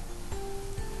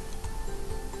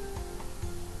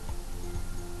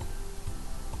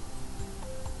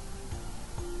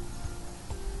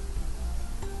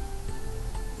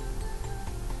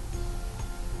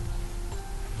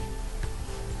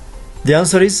 The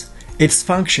answer is its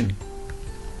function,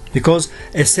 because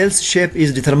a cell's shape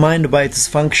is determined by its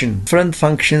function. Different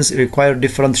functions require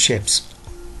different shapes.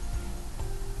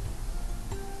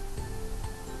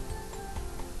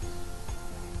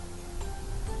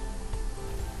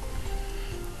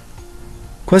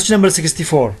 Question number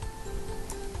 64.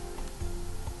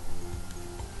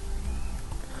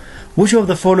 Which of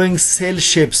the following cell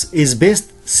shapes is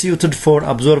best suited for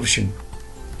absorption?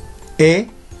 A.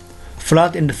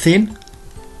 Flat and thin.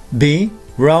 B.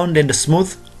 Round and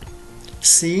smooth.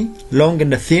 C. Long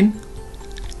and thin.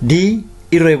 D.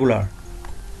 Irregular.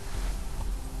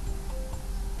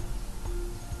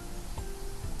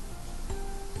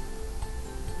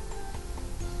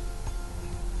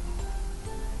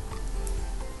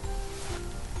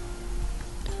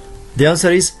 The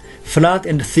answer is flat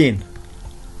and thin,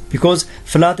 because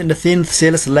flat and thin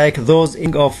cells like those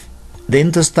of the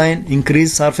intestine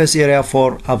increase surface area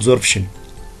for absorption.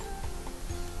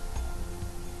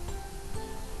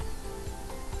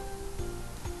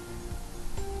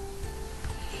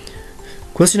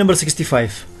 Question number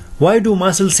 65. Why do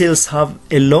muscle cells have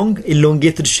a long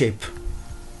elongated shape?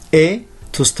 A.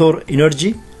 To store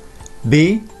energy.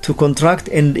 B. To contract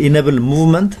and enable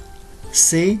movement.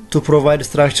 C. To provide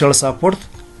structural support.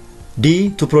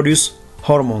 D. To produce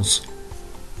hormones.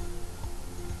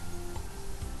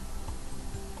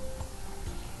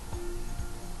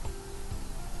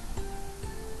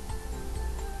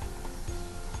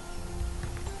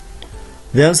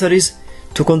 The answer is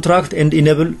to contract and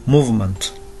enable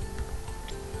movement.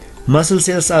 Muscle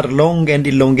cells are long and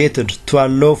elongated to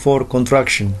allow for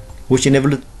contraction, which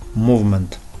enable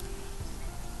movement.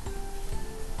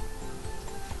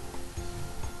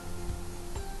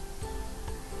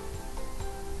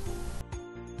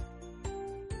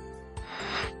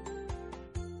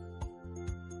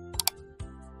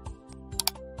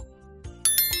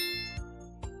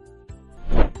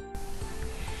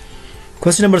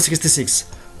 Question number 66.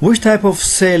 Which type of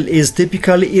cell is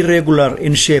typically irregular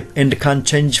in shape and can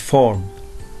change form?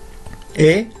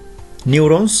 A.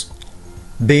 Neurons.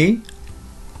 B.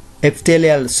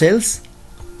 Epithelial cells.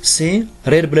 C.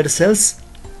 Red blood cells.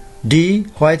 D.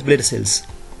 White blood cells.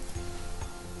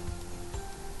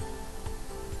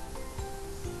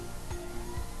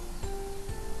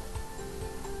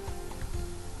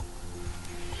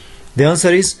 The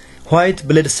answer is white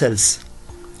blood cells.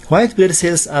 White blood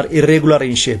cells are irregular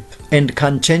in shape and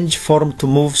can change form to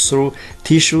move through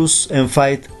tissues and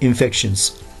fight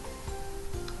infections.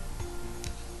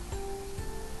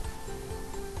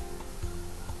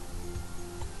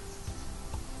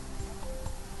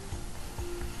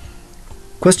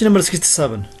 Question number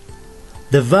 67.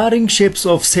 The varying shapes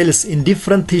of cells in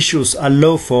different tissues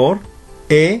allow for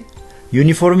A.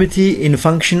 Uniformity in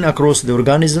function across the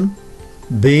organism.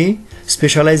 B.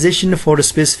 Specialization for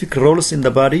specific roles in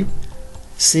the body.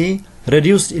 C.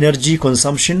 Reduced energy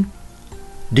consumption.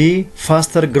 D.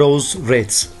 Faster growth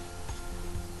rates.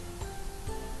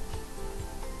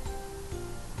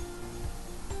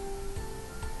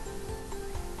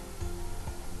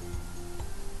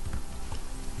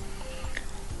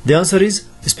 The answer is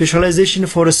specialization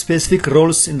for specific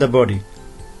roles in the body,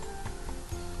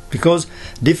 because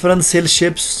different cell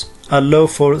shapes allow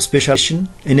for specialization,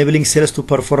 enabling cells to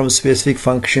perform specific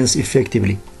functions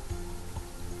effectively.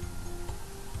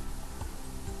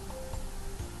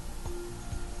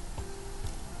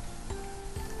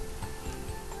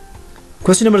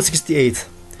 Question number 68.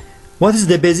 What is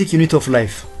the basic unit of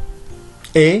life?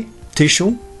 A.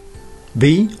 Tissue.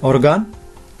 B. Organ.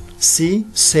 C.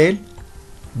 Cell.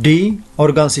 D.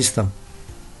 Organ system.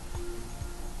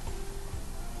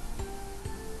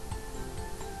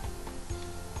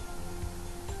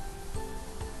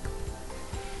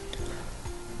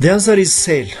 The answer is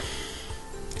cell.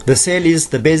 The cell is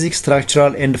the basic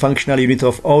structural and functional unit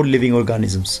of all living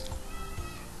organisms.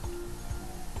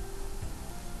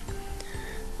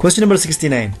 Question number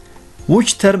 69.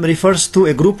 Which term refers to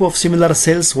a group of similar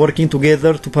cells working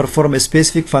together to perform a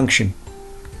specific function?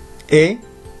 A.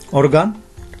 Organ.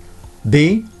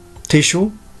 B.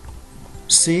 Tissue.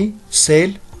 C.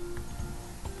 Cell.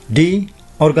 D.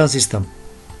 Organ system.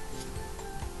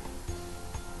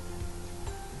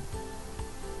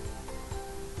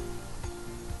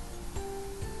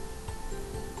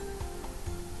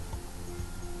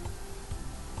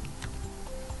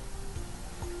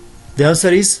 The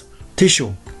answer is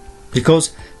tissue,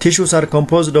 because tissues are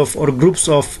composed of or groups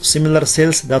of similar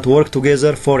cells that work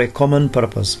together for a common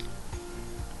purpose.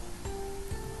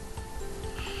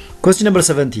 Question number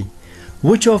 70.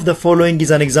 Which of the following is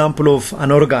an example of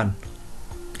an organ?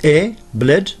 A.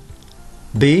 Blood.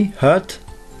 B. Heart.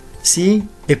 C.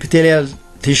 Epithelial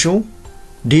tissue.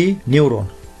 D. Neuron.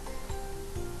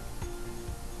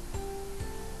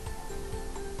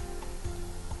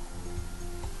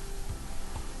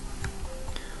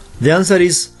 The answer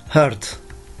is heart.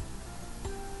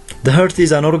 The heart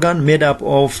is an organ made up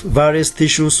of various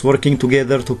tissues working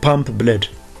together to pump blood.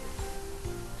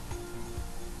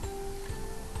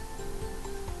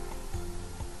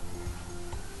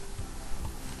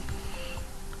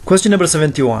 Question number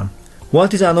 71.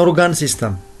 What is an organ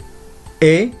system?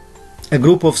 A. A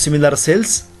group of similar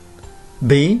cells.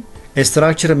 B. A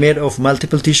structure made of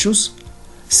multiple tissues.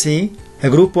 C. A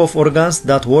group of organs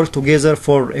that work together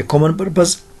for a common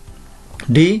purpose.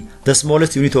 D. The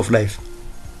smallest unit of life.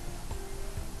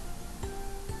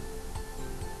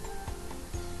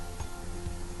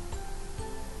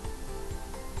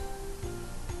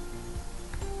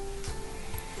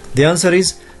 The answer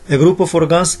is a group of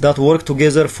organs that work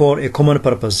together for a common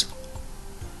purpose.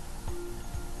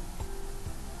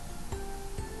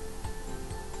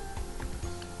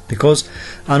 Because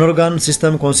an organ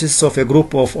system consists of a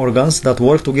group of organs that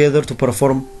work together to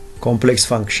perform complex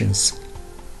functions.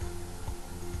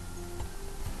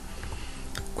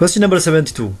 Question number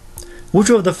 72. Which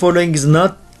of the following is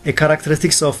not a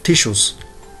characteristic of tissues?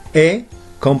 A.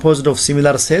 Composed of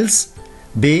similar cells.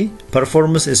 B.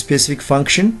 Performs a specific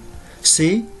function.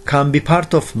 C. Can be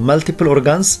part of multiple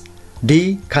organs.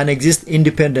 D. Can exist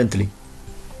independently.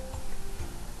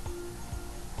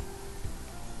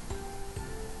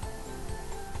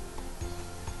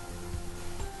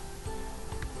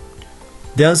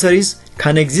 The answer is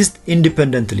can exist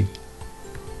independently,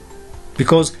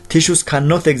 because tissues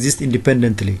cannot exist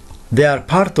independently. They are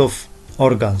part of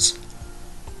organs.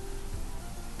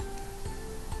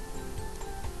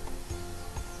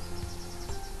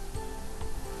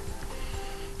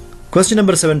 Question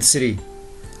number 73.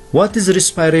 What is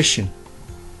respiration?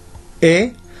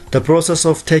 A. The process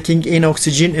of taking in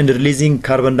oxygen and releasing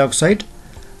carbon dioxide.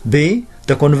 B.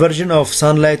 The conversion of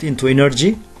sunlight into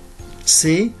energy.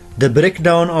 C. The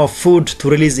breakdown of food to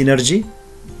release energy.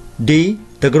 D.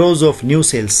 The growth of new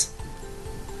cells.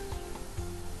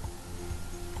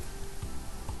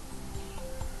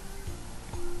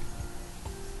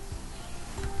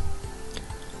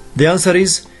 The answer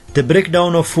is the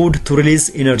breakdown of food to release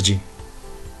energy.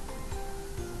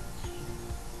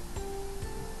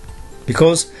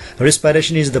 Because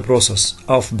respiration is the process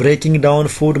of breaking down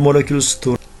food molecules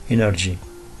to energy.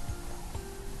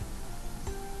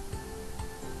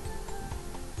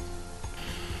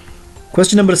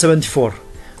 Question number 74.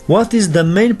 What is the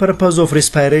main purpose of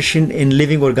respiration in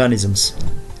living organisms?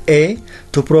 A.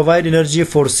 To provide energy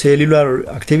for cellular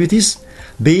activities.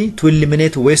 B. To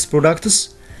eliminate waste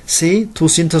products. C. To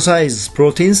synthesize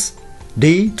proteins.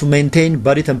 D. To maintain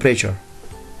body temperature.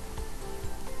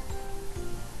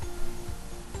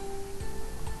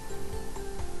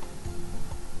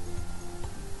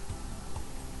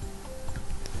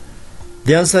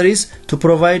 The answer is to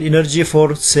provide energy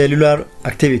for cellular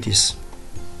activities,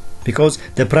 because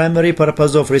the primary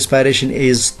purpose of respiration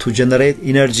is to generate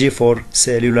energy for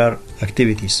cellular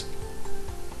activities.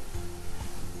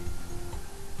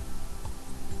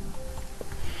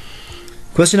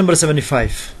 Question number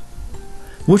 75.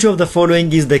 Which of the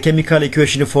following is the chemical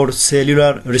equation for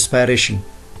cellular respiration?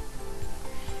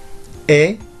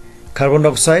 A. Carbon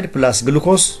dioxide plus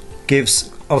glucose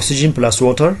gives oxygen plus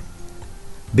water.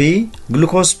 B.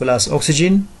 Glucose plus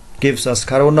oxygen gives us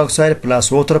carbon dioxide plus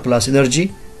water plus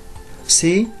energy.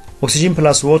 C. Oxygen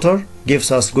plus water gives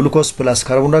us glucose plus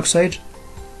carbon dioxide.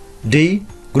 D.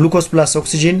 Glucose plus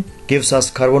oxygen gives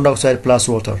us carbon dioxide plus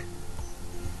water.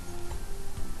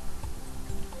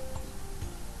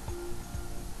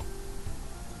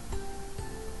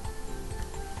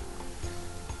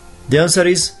 The answer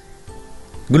is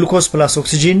glucose plus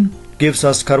oxygen gives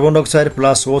us carbon dioxide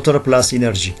plus water plus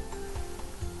energy.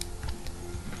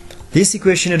 This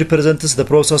equation represents the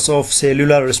process of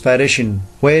cellular respiration,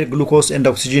 where glucose and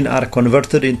oxygen are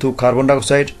converted into carbon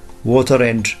dioxide, water,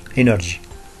 and energy.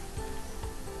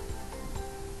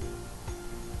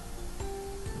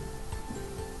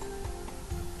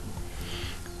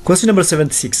 Question number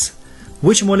 76.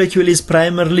 Which molecule is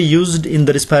primarily used in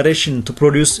the respiration to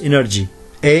produce energy?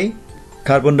 A.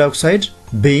 Carbon dioxide.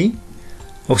 B.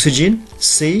 Oxygen.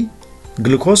 C.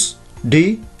 Glucose.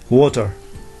 D. Water.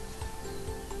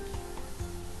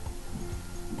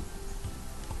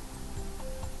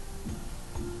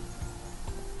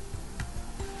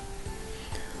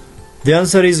 The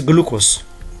answer is glucose,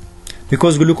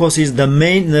 because glucose is the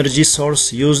main energy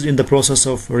source used in the process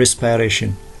of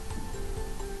respiration.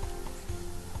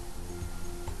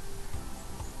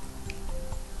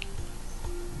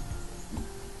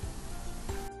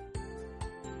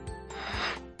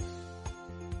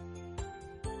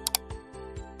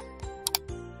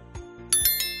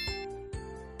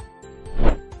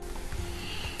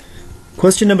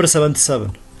 Question number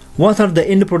 77. What are the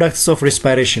end products of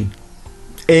respiration?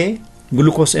 A.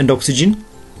 Glucose and oxygen.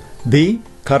 B.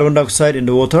 Carbon dioxide and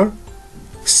water.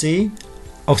 C.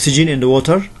 Oxygen and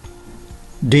water.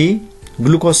 D.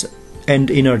 Glucose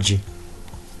and energy.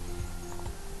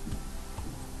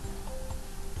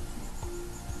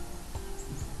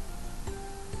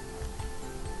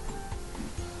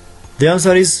 The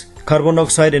answer is carbon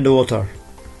dioxide and water,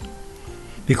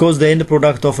 because the end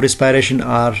product of respiration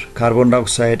are carbon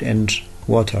dioxide and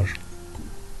water.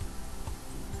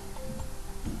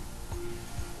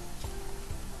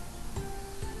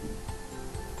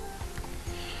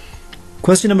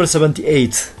 Question number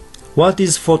 78. What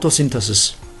is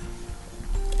photosynthesis?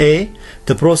 A.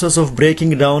 The process of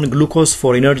breaking down glucose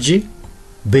for energy.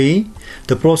 B.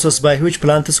 The process by which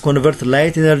plants convert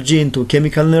light energy into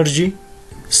chemical energy.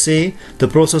 C. The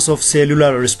process of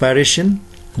cellular respiration.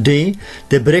 D.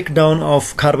 The breakdown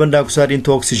of carbon dioxide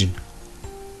into oxygen.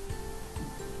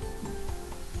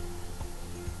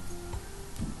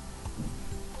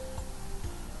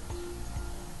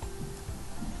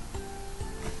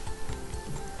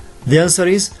 The answer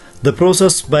is the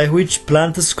process by which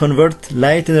plants convert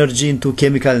light energy into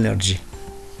chemical energy.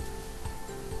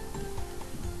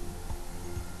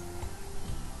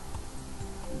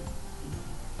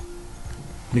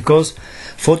 Because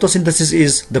photosynthesis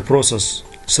is the process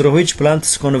through which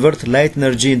plants convert light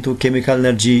energy into chemical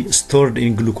energy stored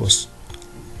in glucose.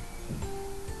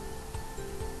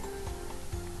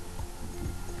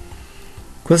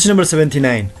 Question number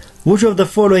 79. Which of the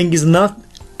following is not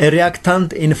a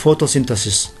reactant in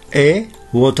photosynthesis? A.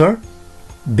 Water.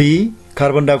 B.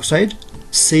 Carbon dioxide.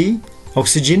 C.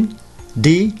 Oxygen.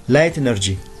 D. Light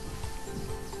energy.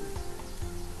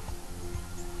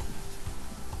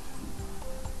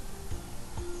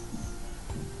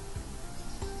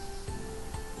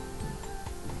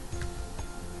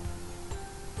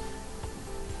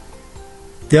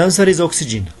 The answer is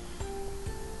oxygen,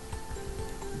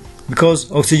 because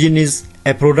oxygen is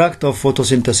a product of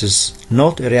photosynthesis,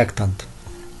 not a reactant.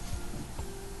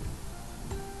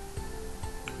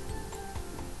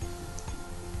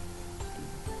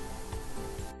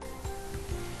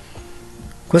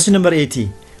 Question number 80.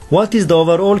 What is the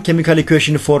overall chemical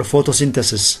equation for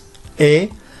photosynthesis? A.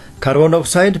 Carbon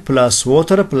dioxide plus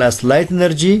water plus light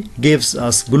energy gives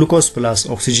us glucose plus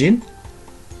oxygen.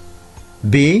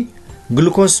 B.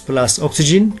 Glucose plus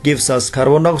oxygen gives us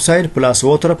carbon dioxide plus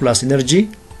water plus energy.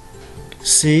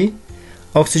 C.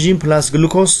 Oxygen plus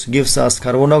glucose gives us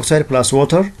carbon dioxide plus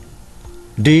water.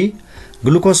 D.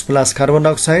 Glucose plus carbon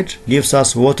dioxide gives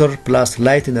us water plus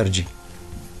light energy.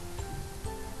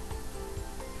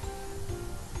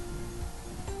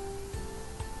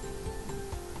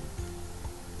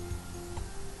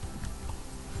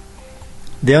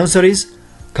 The answer is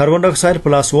carbon dioxide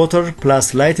plus water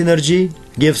plus light energy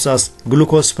gives us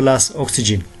glucose plus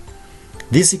oxygen.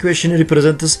 This equation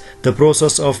represents the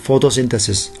process of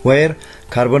photosynthesis, where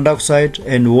carbon dioxide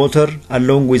and water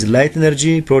along with light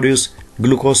energy produce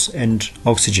glucose and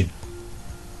oxygen.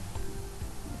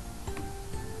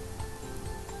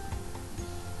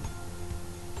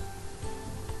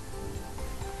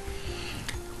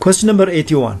 Question number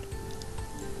 81.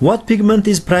 What pigment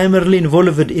is primarily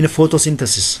involved in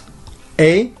photosynthesis?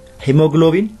 A.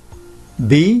 Hemoglobin.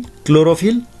 B.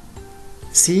 Chlorophyll.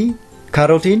 C.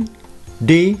 Carotene.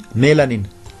 D. Melanin.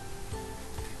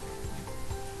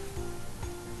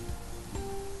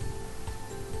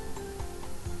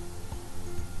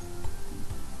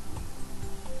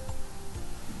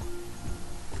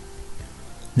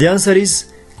 The answer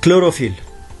is chlorophyll.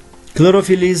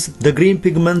 Chlorophyll is the green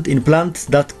pigment in plants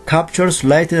that captures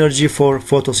light energy for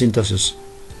photosynthesis.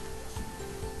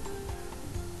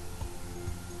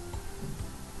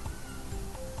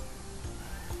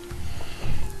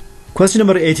 Question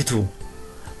number 82.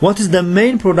 What is the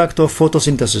main product of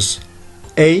photosynthesis?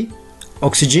 A.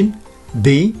 Oxygen.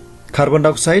 B. Carbon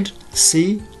dioxide.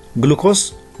 C.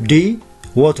 Glucose. D.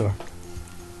 Water.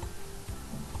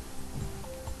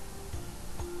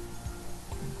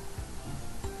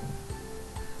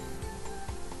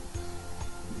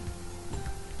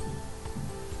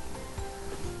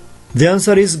 The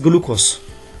answer is glucose.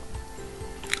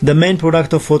 The main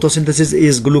product of photosynthesis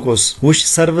is glucose, which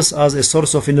serves as a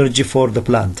source of energy for the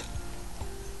plant.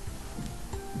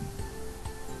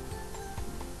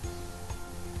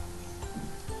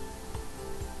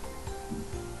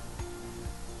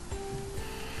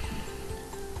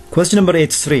 Question number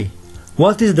 83.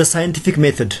 What is the scientific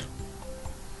method?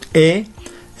 A.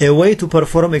 A way to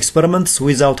perform experiments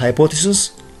without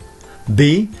hypothesis.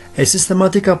 B. A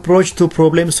systematic approach to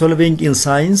problem solving in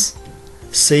science.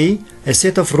 C. A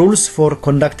set of rules for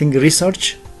conducting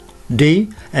research. D.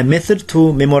 A method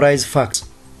to memorize facts.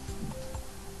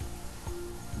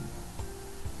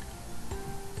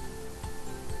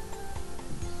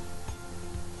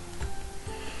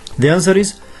 The answer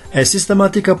is a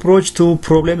systematic approach to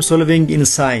problem solving in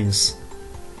science.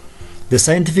 The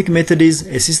scientific method is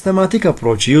a systematic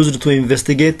approach used to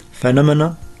investigate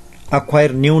phenomena, acquire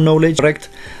new knowledge, correct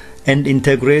and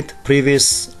integrate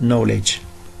previous knowledge.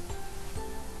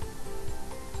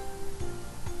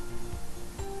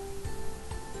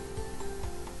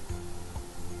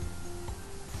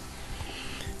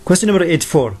 Question number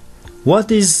 84.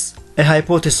 What is a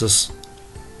hypothesis?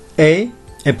 A.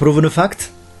 A proven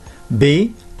fact.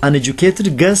 B. An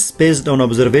educated guess based on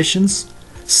observations.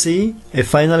 C. A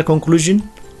final conclusion.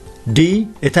 D.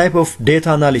 A type of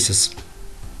data analysis.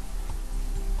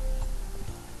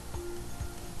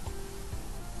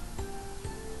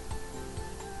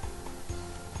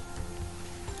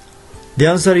 The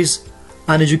answer is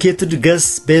an educated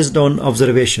guess based on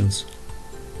observations.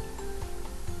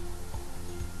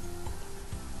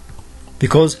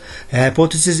 because a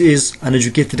hypothesis is an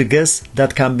educated guess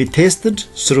that can be tested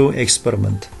through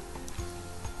experiment.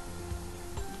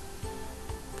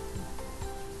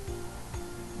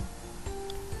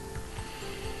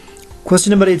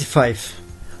 Question number 85.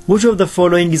 Which of the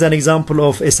following is an example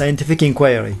of a scientific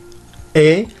inquiry?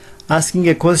 A. Asking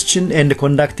a question and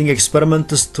conducting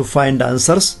experiments to find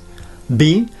answers.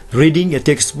 B. Reading a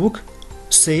textbook.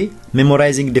 C.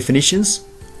 Memorizing definitions.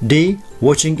 D.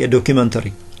 Watching a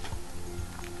documentary.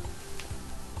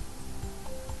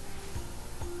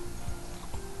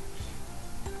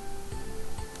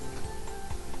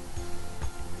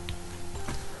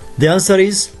 The answer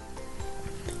is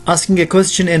asking a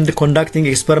question and conducting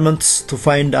experiments to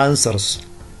find answers.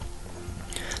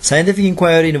 Scientific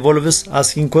inquiry involves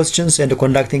asking questions and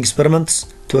conducting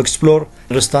experiments to explore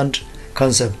and understand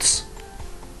concepts.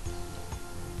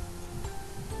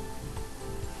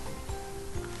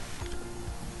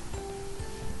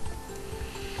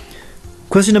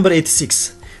 Question number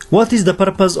 86. What is the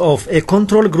purpose of a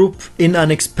control group in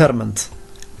an experiment?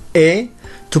 A.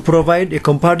 To provide a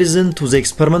comparison to the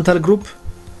experimental group.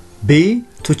 B.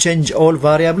 To change all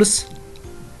variables.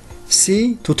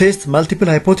 C. To test multiple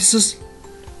hypotheses.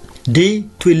 D.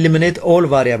 To eliminate all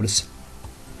variables.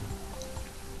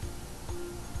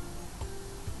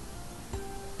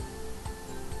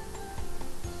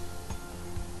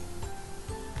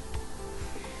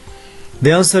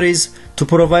 The answer is to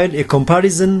provide a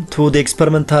comparison to the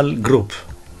experimental group.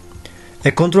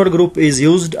 A control group is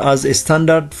used as a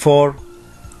standard for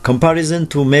comparison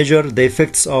to measure the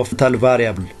effects of tal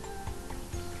variable.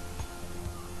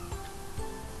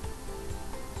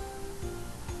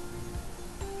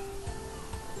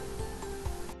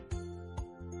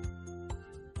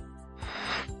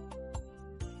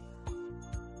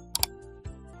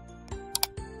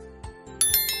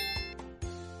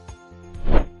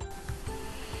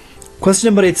 Question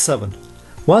number 87.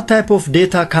 What type of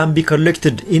data can be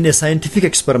collected in a scientific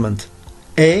experiment?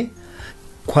 A.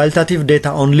 Qualitative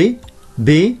data only.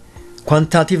 B.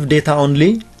 Quantitative data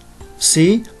only.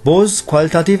 C. Both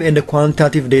qualitative and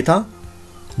quantitative data.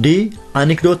 D.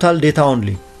 Anecdotal data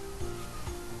only.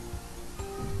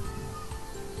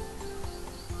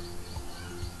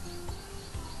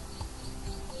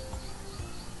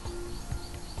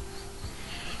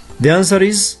 The answer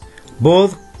is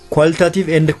both qualitative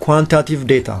and quantitative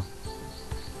data.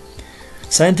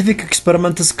 Scientific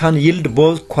experiments can yield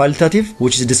both qualitative,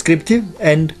 which is descriptive,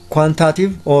 and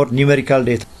quantitative or numerical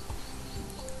data.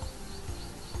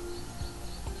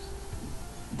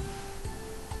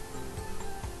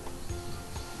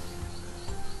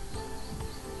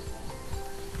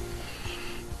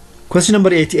 Question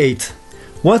number 88.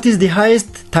 What is the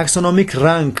highest taxonomic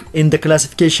rank in the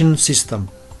classification system?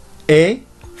 A.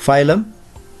 Phylum.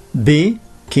 B.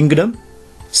 Kingdom.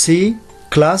 C.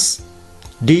 Class.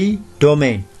 D.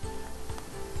 Domain.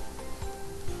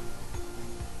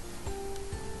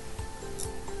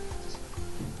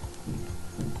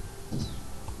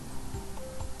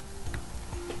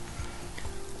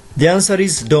 The answer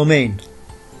is domain.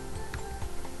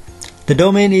 The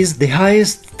domain is the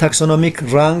highest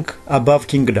taxonomic rank above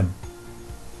kingdom.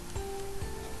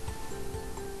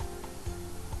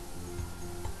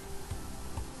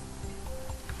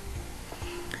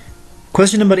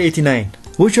 Question number 89.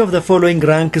 Which of the following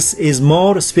ranks is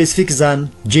more specific than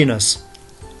genus?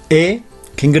 A.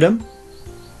 Kingdom.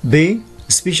 B.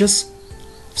 Species.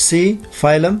 C.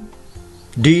 Phylum.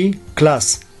 D.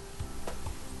 Class.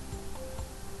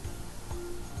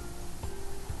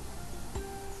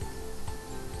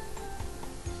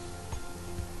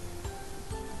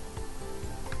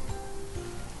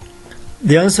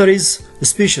 The answer is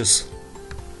species.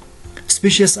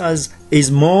 Species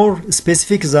is more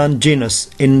specific than genus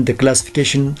in the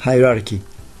classification hierarchy.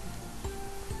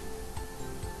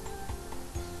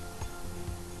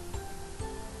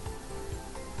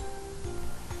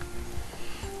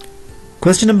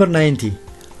 Question number 90.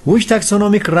 Which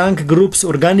taxonomic rank groups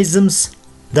organisms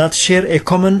that share a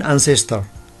common ancestor?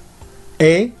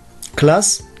 A.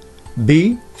 Class.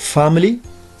 B. Family.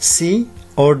 C.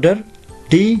 Order.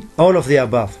 D. All of the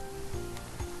above.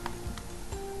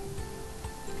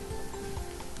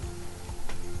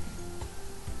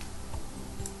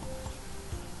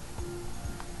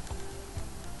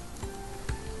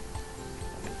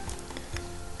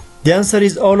 The answer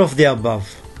is all of the above.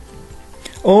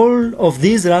 All of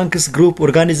these ranks group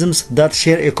organisms that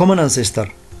share a common ancestor,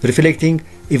 reflecting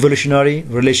evolutionary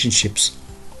relationships.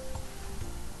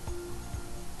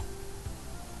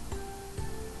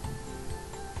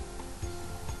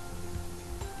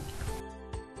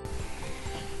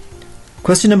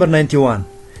 Question number 91.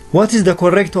 What is the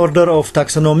correct order of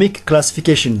taxonomic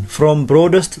classification from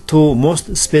broadest to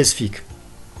most specific?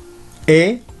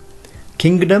 A.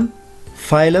 Kingdom,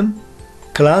 phylum,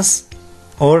 class,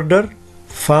 order,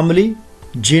 family,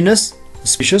 genus,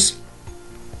 species.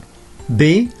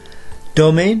 B.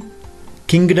 Domain,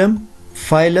 kingdom,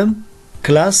 phylum,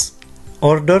 class,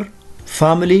 order,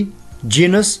 family,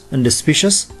 genus, and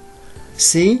species.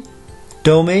 C.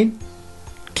 Domain,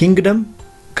 kingdom,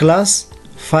 class,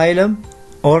 phylum,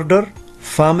 order,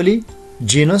 family,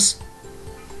 genus.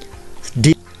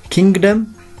 D.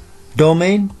 Kingdom,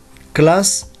 domain,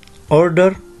 class,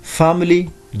 order, family,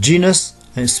 genus,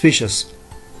 and species.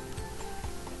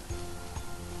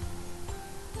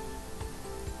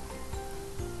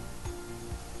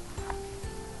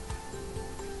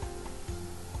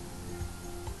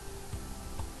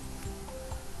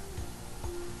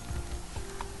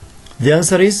 The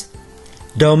answer is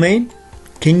domain,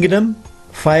 kingdom,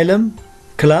 phylum,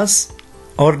 class,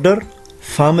 order,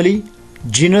 family,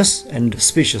 genus, and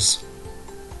species.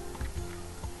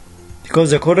 Because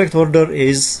the correct order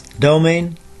is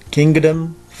domain,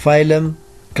 kingdom, phylum,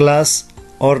 class,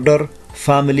 order,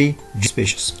 family,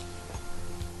 species.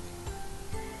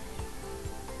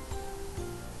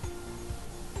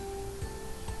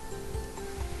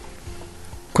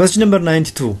 Question number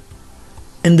 92.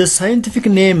 In the scientific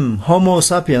name Homo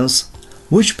sapiens,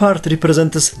 which part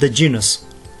represents the genus?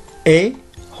 A.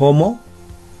 Homo,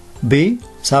 B.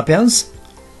 Sapiens,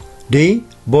 D.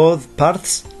 Both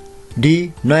parts,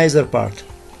 D. Neither part.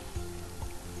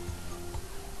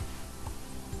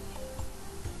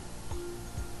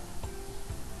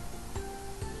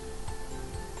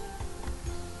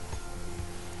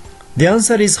 The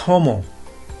answer is Homo.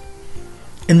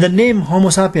 In the name Homo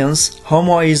sapiens,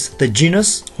 Homo is the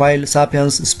genus while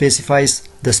sapiens specifies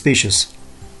the species.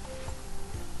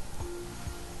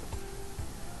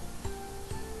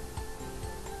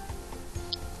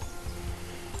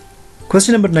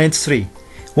 Question number 93.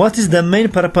 What is the main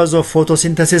purpose of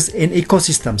photosynthesis in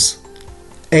ecosystems?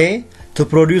 A. To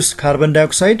produce carbon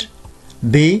dioxide,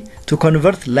 B. To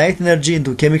convert light energy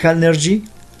into chemical energy,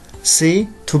 C.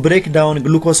 To break down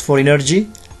glucose for energy,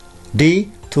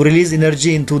 D. To release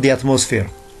energy into the atmosphere.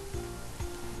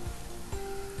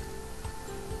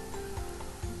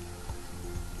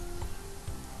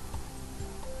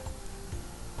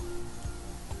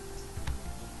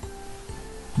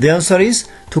 The answer is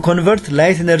to convert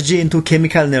light energy into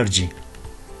chemical energy.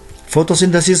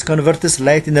 Photosynthesis converts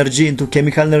light energy into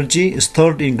chemical energy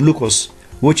stored in glucose,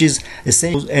 which is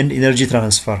essential in energy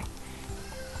transfer.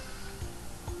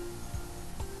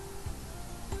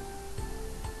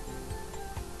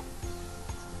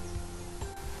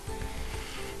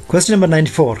 Question number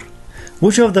 94.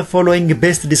 Which of the following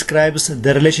best describes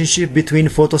the relationship between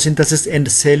photosynthesis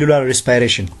and cellular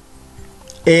respiration?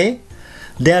 A.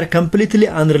 They are completely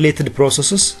unrelated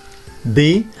processes.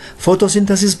 B.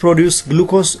 Photosynthesis produces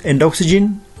glucose and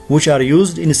oxygen, which are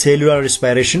used in cellular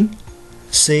respiration.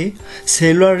 C.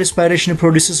 Cellular respiration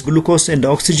produces glucose and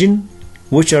oxygen,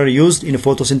 which are used in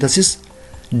photosynthesis.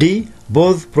 D.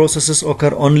 Both processes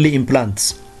occur only in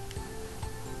plants.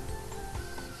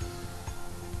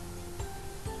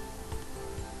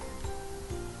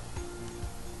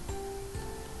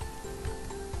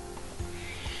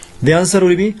 The answer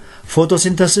will be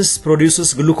photosynthesis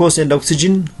produces glucose and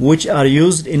oxygen, which are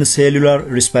used in cellular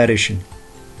respiration.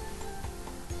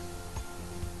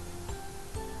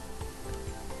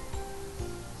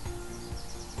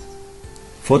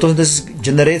 Photosynthesis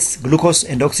generates glucose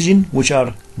and oxygen, which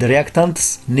are the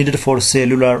reactants needed for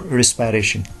cellular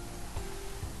respiration.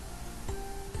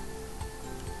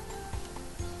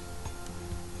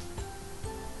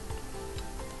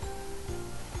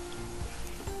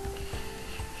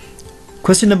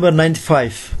 Question number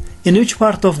 95. In which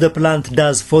part of the plant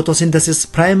does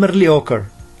photosynthesis primarily occur?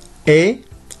 A.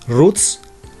 Roots,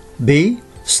 B.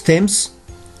 Stems,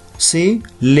 C.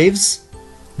 Leaves,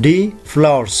 D.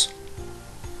 Flowers.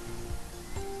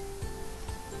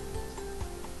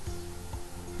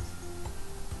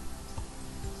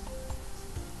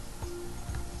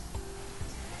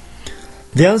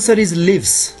 The answer is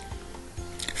leaves.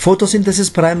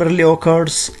 Photosynthesis primarily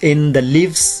occurs in the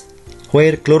leaves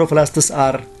where chloroplasts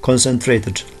are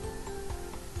concentrated.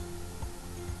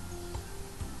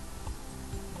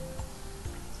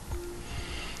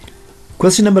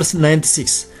 Question number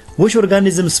 96. Which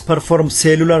organisms perform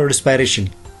cellular respiration?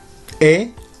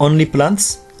 A. Only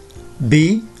plants,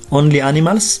 B. Only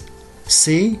animals,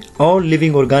 C. All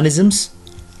living organisms,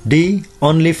 D.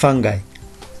 Only fungi.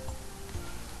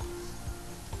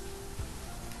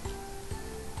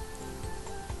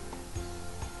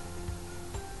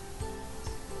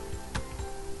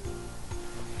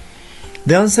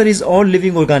 The answer is all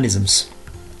living organisms,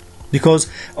 because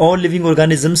all living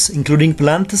organisms, including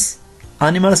plants,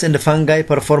 animals and fungi,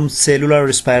 perform cellular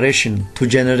respiration to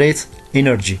generate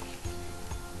energy.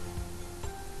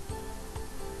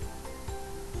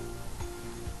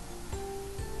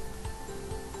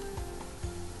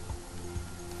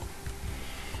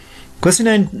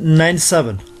 Question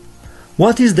 97.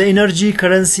 What is the energy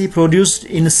currency produced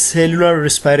in cellular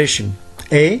respiration?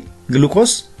 A.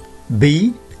 Glucose,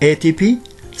 B. ATP,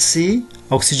 C.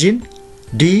 Oxygen,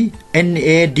 D.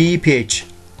 NADPH.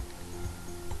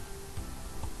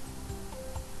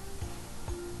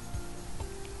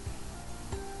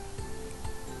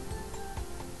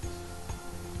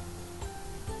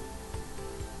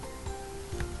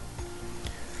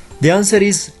 The answer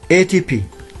is ATP.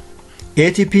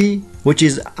 ATP, which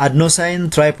is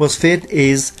adenosine triphosphate,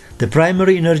 is the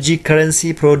primary energy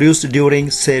currency produced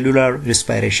during cellular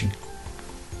respiration.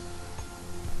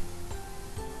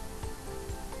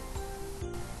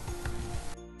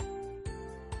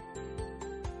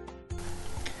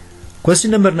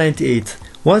 Question number 98.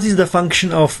 What is the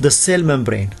function of the cell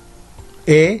membrane?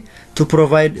 A. To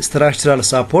provide structural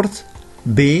support.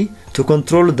 B. To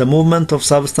control the movement of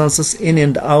substances in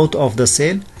and out of the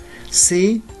cell.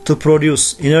 C. To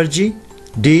produce energy.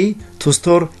 D. To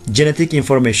store genetic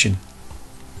information.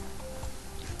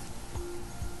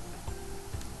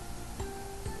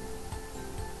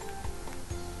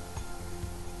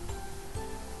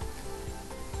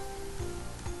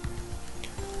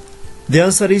 The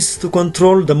answer is to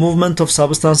control the movement of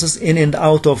substances in and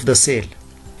out of the cell,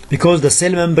 because the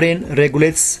cell membrane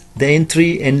regulates the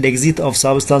entry and exit of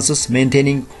substances,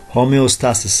 maintaining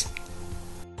homeostasis.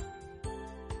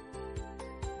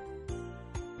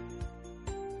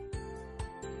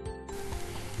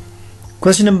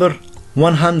 Question number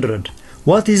 100.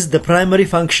 What is the primary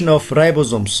function of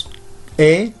ribosomes?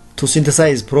 A. To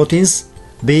synthesize proteins.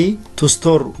 B. To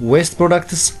store waste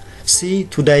products. C.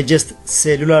 To digest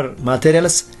cellular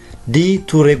materials. D.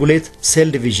 To regulate cell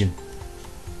division.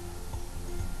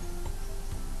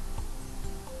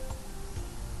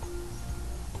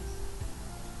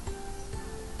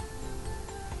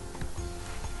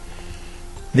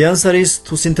 The answer is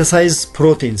to synthesize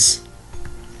proteins.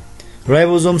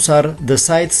 Ribosomes are the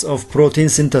sites of protein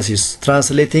synthesis,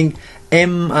 translating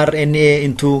mRNA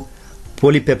into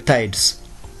polypeptides.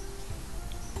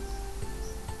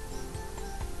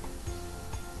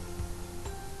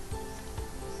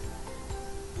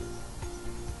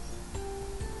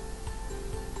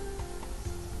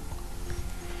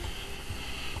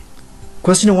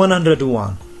 Question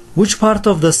 101. Which part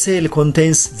of the cell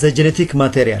contains the genetic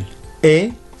material?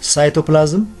 A.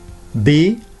 Cytoplasm.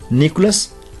 B.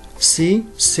 Nucleus. C.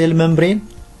 Cell membrane.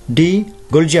 D.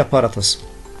 Golgi apparatus.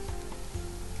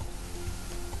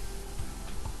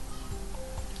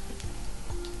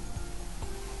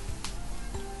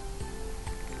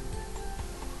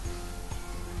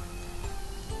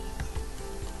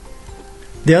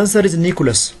 The answer is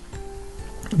nucleus,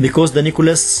 because the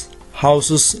nucleus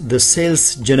houses the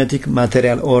cell's genetic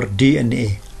material or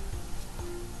DNA.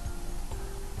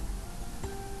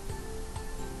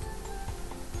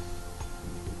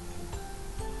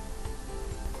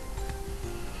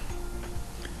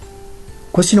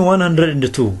 Question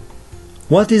 102.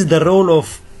 What is the role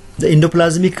of the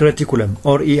endoplasmic reticulum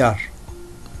or ER?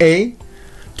 A.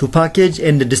 To package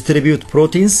and distribute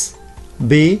proteins.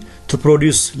 B. To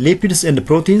produce lipids and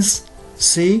proteins.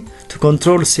 C. To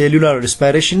control cellular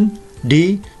respiration.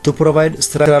 D. To provide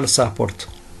structural support.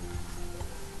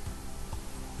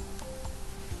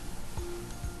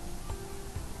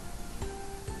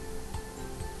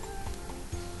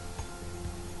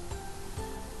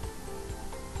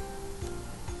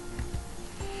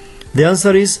 The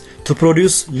answer is to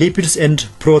produce lipids and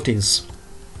proteins.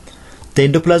 The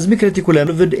endoplasmic reticulum is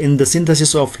involved in the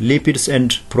synthesis of lipids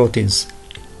and proteins.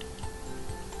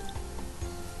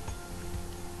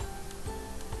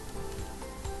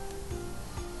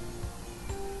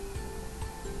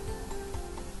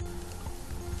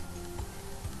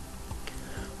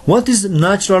 What is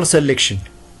natural selection?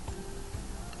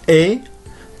 A.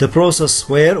 The process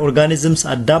where organisms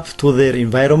adapt to their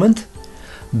environment.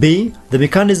 B. The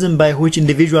mechanism by which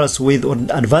individuals with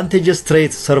advantageous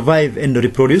traits survive and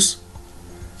reproduce.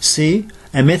 C.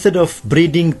 A method of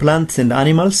breeding plants and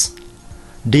animals.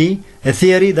 D. A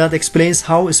theory that explains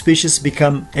how species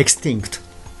become extinct.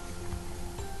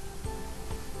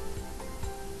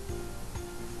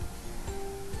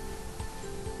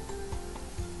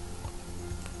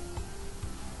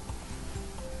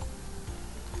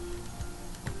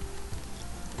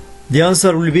 The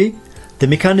answer will be the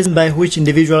mechanism by which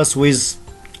individuals with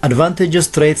advantageous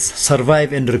traits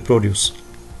survive and reproduce.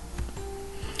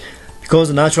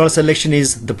 Because natural selection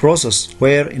is the process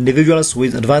where individuals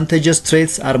with advantageous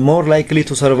traits are more likely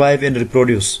to survive and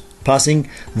reproduce, passing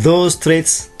those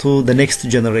traits to the next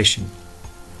generation.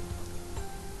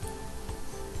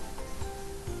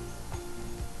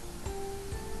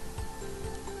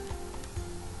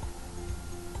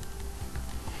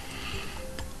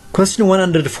 Question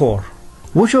 104.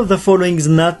 Which of the following is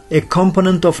not a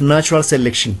component of natural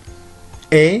selection?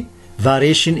 A.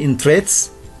 Variation in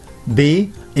traits.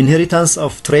 B. Inheritance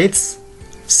of traits.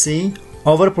 C.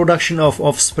 Overproduction of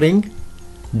offspring.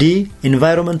 D.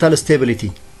 Environmental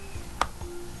stability.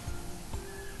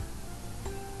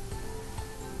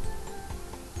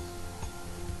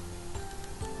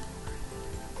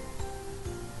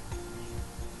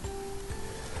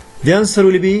 The answer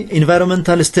will be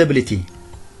environmental stability,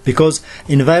 because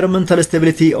environmental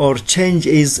stability or change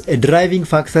is a driving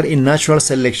factor in natural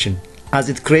selection, as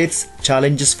it creates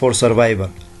challenges for survival.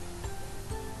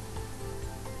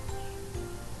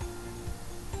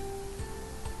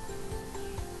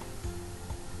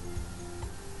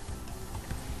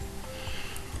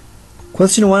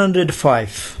 Question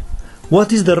 105.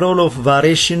 What is the role of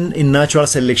variation in natural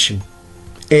selection?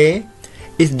 A.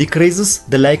 It decreases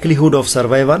the likelihood of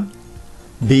survival.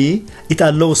 B. It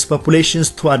allows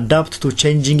populations to adapt to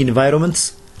changing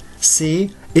environments.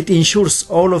 C. It ensures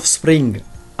all offspring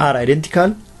are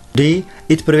identical. D.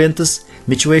 It prevents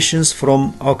mutations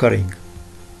from occurring.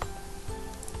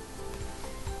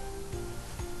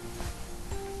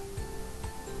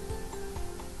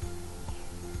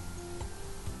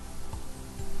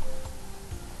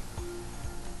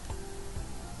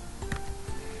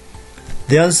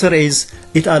 The answer is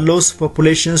it allows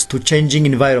populations to changing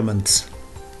environments.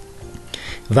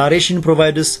 Variation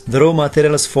provides the raw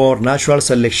materials for natural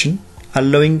selection,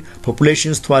 allowing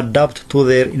populations to adapt to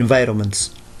their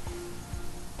environments.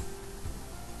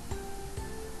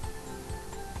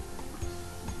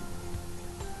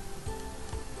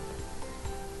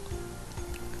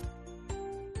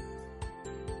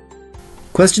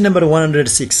 Question number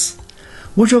 106.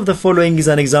 Which of the following is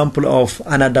an example of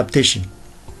an adaptation?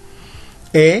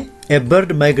 A. A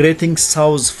bird migrating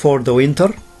south for the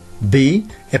winter. B.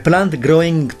 A plant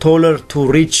growing taller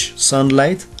to reach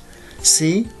sunlight.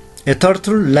 C. A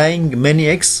turtle laying many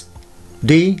eggs.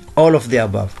 D. All of the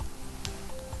above.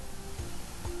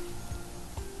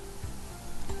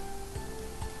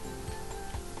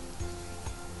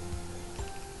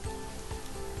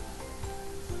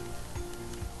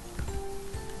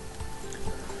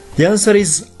 The answer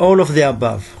is all of the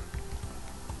above.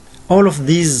 All of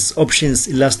these options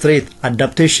illustrate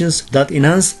adaptations that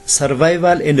enhance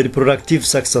survival and reproductive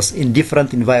success in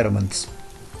different environments.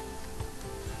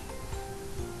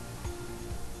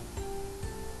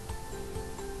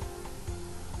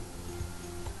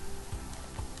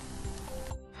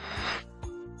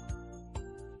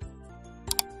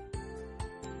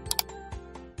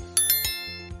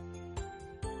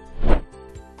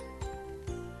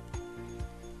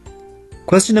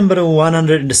 Question number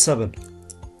 107.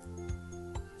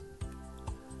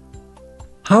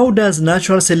 How does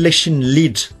natural selection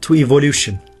lead to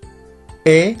evolution?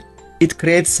 A. It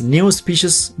creates new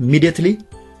species immediately.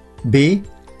 B.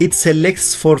 It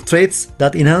selects for traits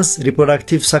that enhance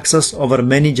reproductive success over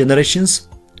many generations.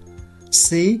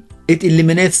 C. It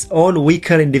eliminates all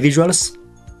weaker individuals.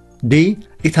 D.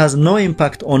 It has no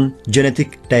impact on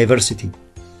genetic diversity.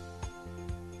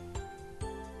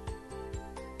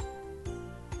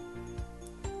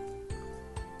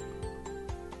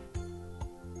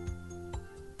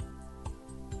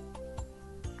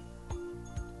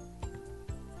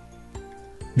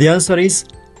 The answer is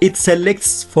it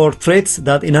selects for traits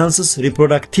that enhances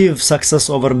reproductive success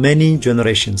over many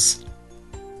generations.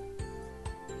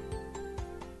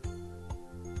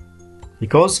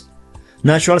 Because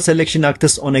natural selection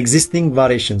acts on existing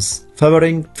variations,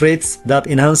 favoring traits that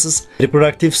enhances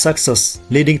reproductive success,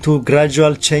 leading to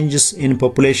gradual changes in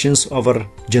populations over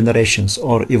generations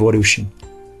or evolution.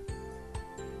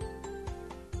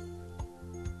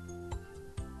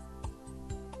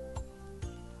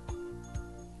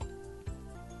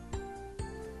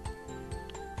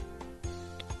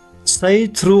 Say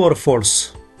true or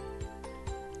false.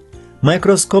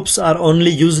 Microscopes are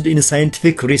only used in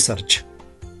scientific research.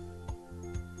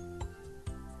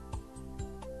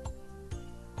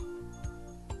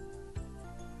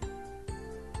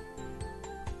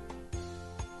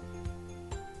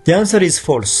 The answer is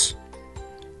false,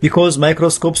 because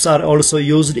microscopes are also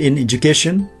used in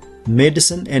education,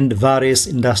 medicine, and various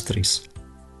industries.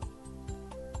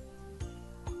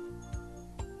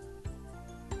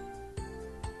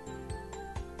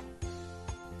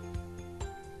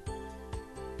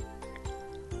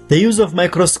 The use of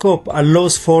microscope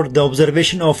allows for the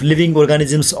observation of living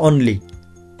organisms only.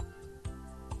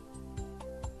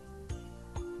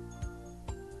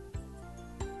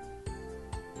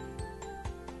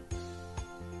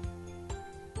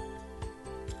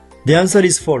 The answer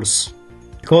is false,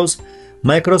 because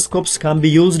microscopes can be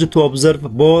used to observe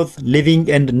both living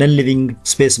and non-living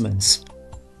specimens.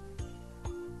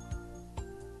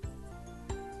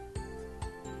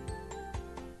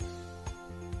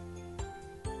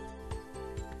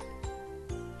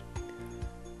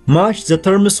 Match the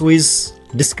terms with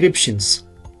descriptions.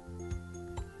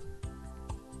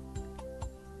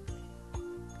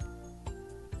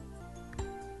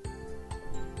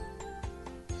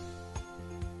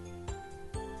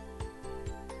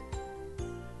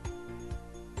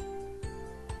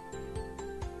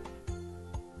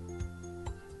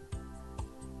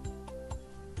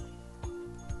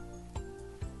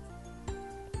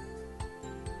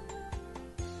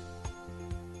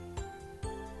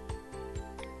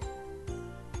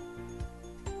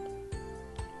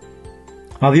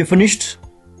 Have you finished?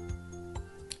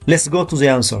 Let's go to the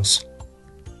answers.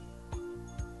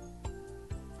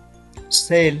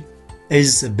 Cell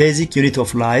is a basic unit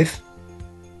of life.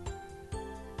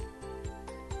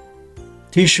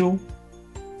 Tissue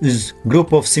is a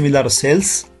group of similar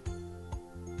cells.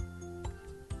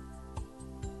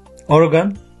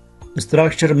 Organ,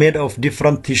 structure made of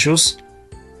different tissues.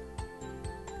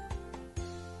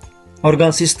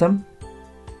 Organ system,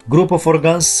 group of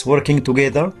organs working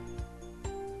together.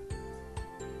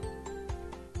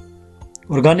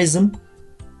 Organism,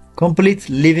 complete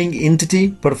living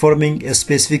entity performing a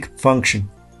specific function.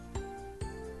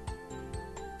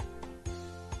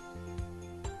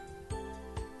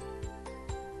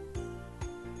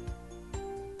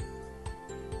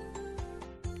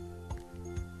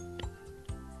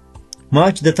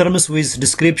 Match the terms with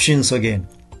descriptions again.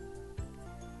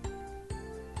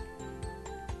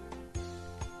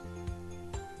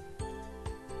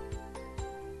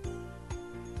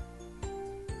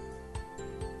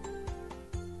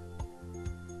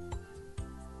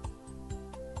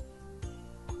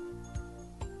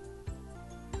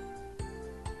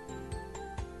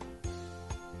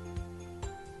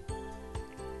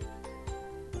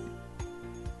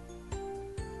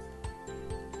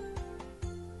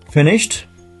 Finished?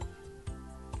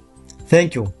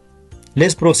 Thank you.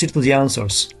 Let's proceed to the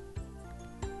answers.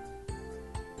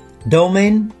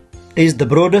 Domain is the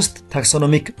broadest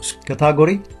taxonomic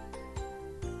category.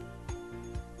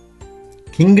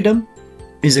 Kingdom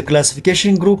is a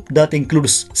classification group that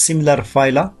includes similar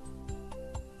phyla.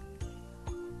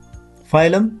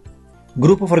 Phylum,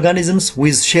 group of organisms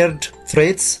with shared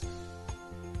traits.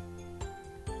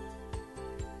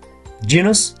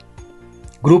 Genus,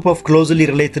 group of closely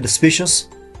related species.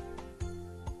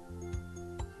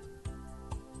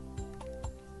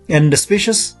 And the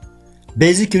species,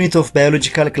 basic unit of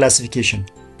biological classification.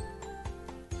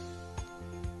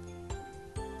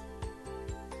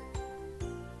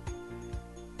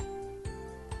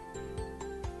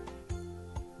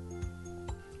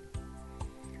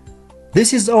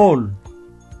 This is all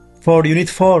for Unit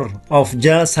 4 of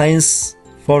General Science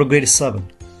for Grade 7.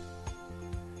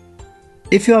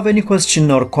 If you have any question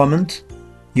or comment,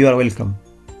 you are welcome.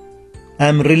 I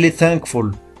am really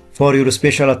thankful for your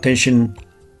special attention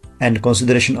and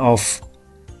consideration of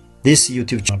this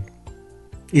YouTube channel.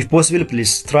 If possible,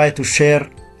 please try to share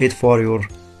it for your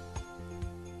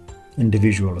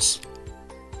individuals.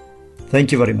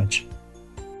 Thank you very much.